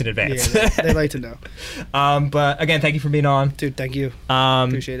couple weeks in advance. Yeah, they like to know. But again, thank you for being on, dude. Thank you.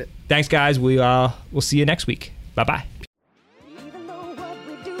 Appreciate it. Thanks, guys. We'll see you next week. Bye bye.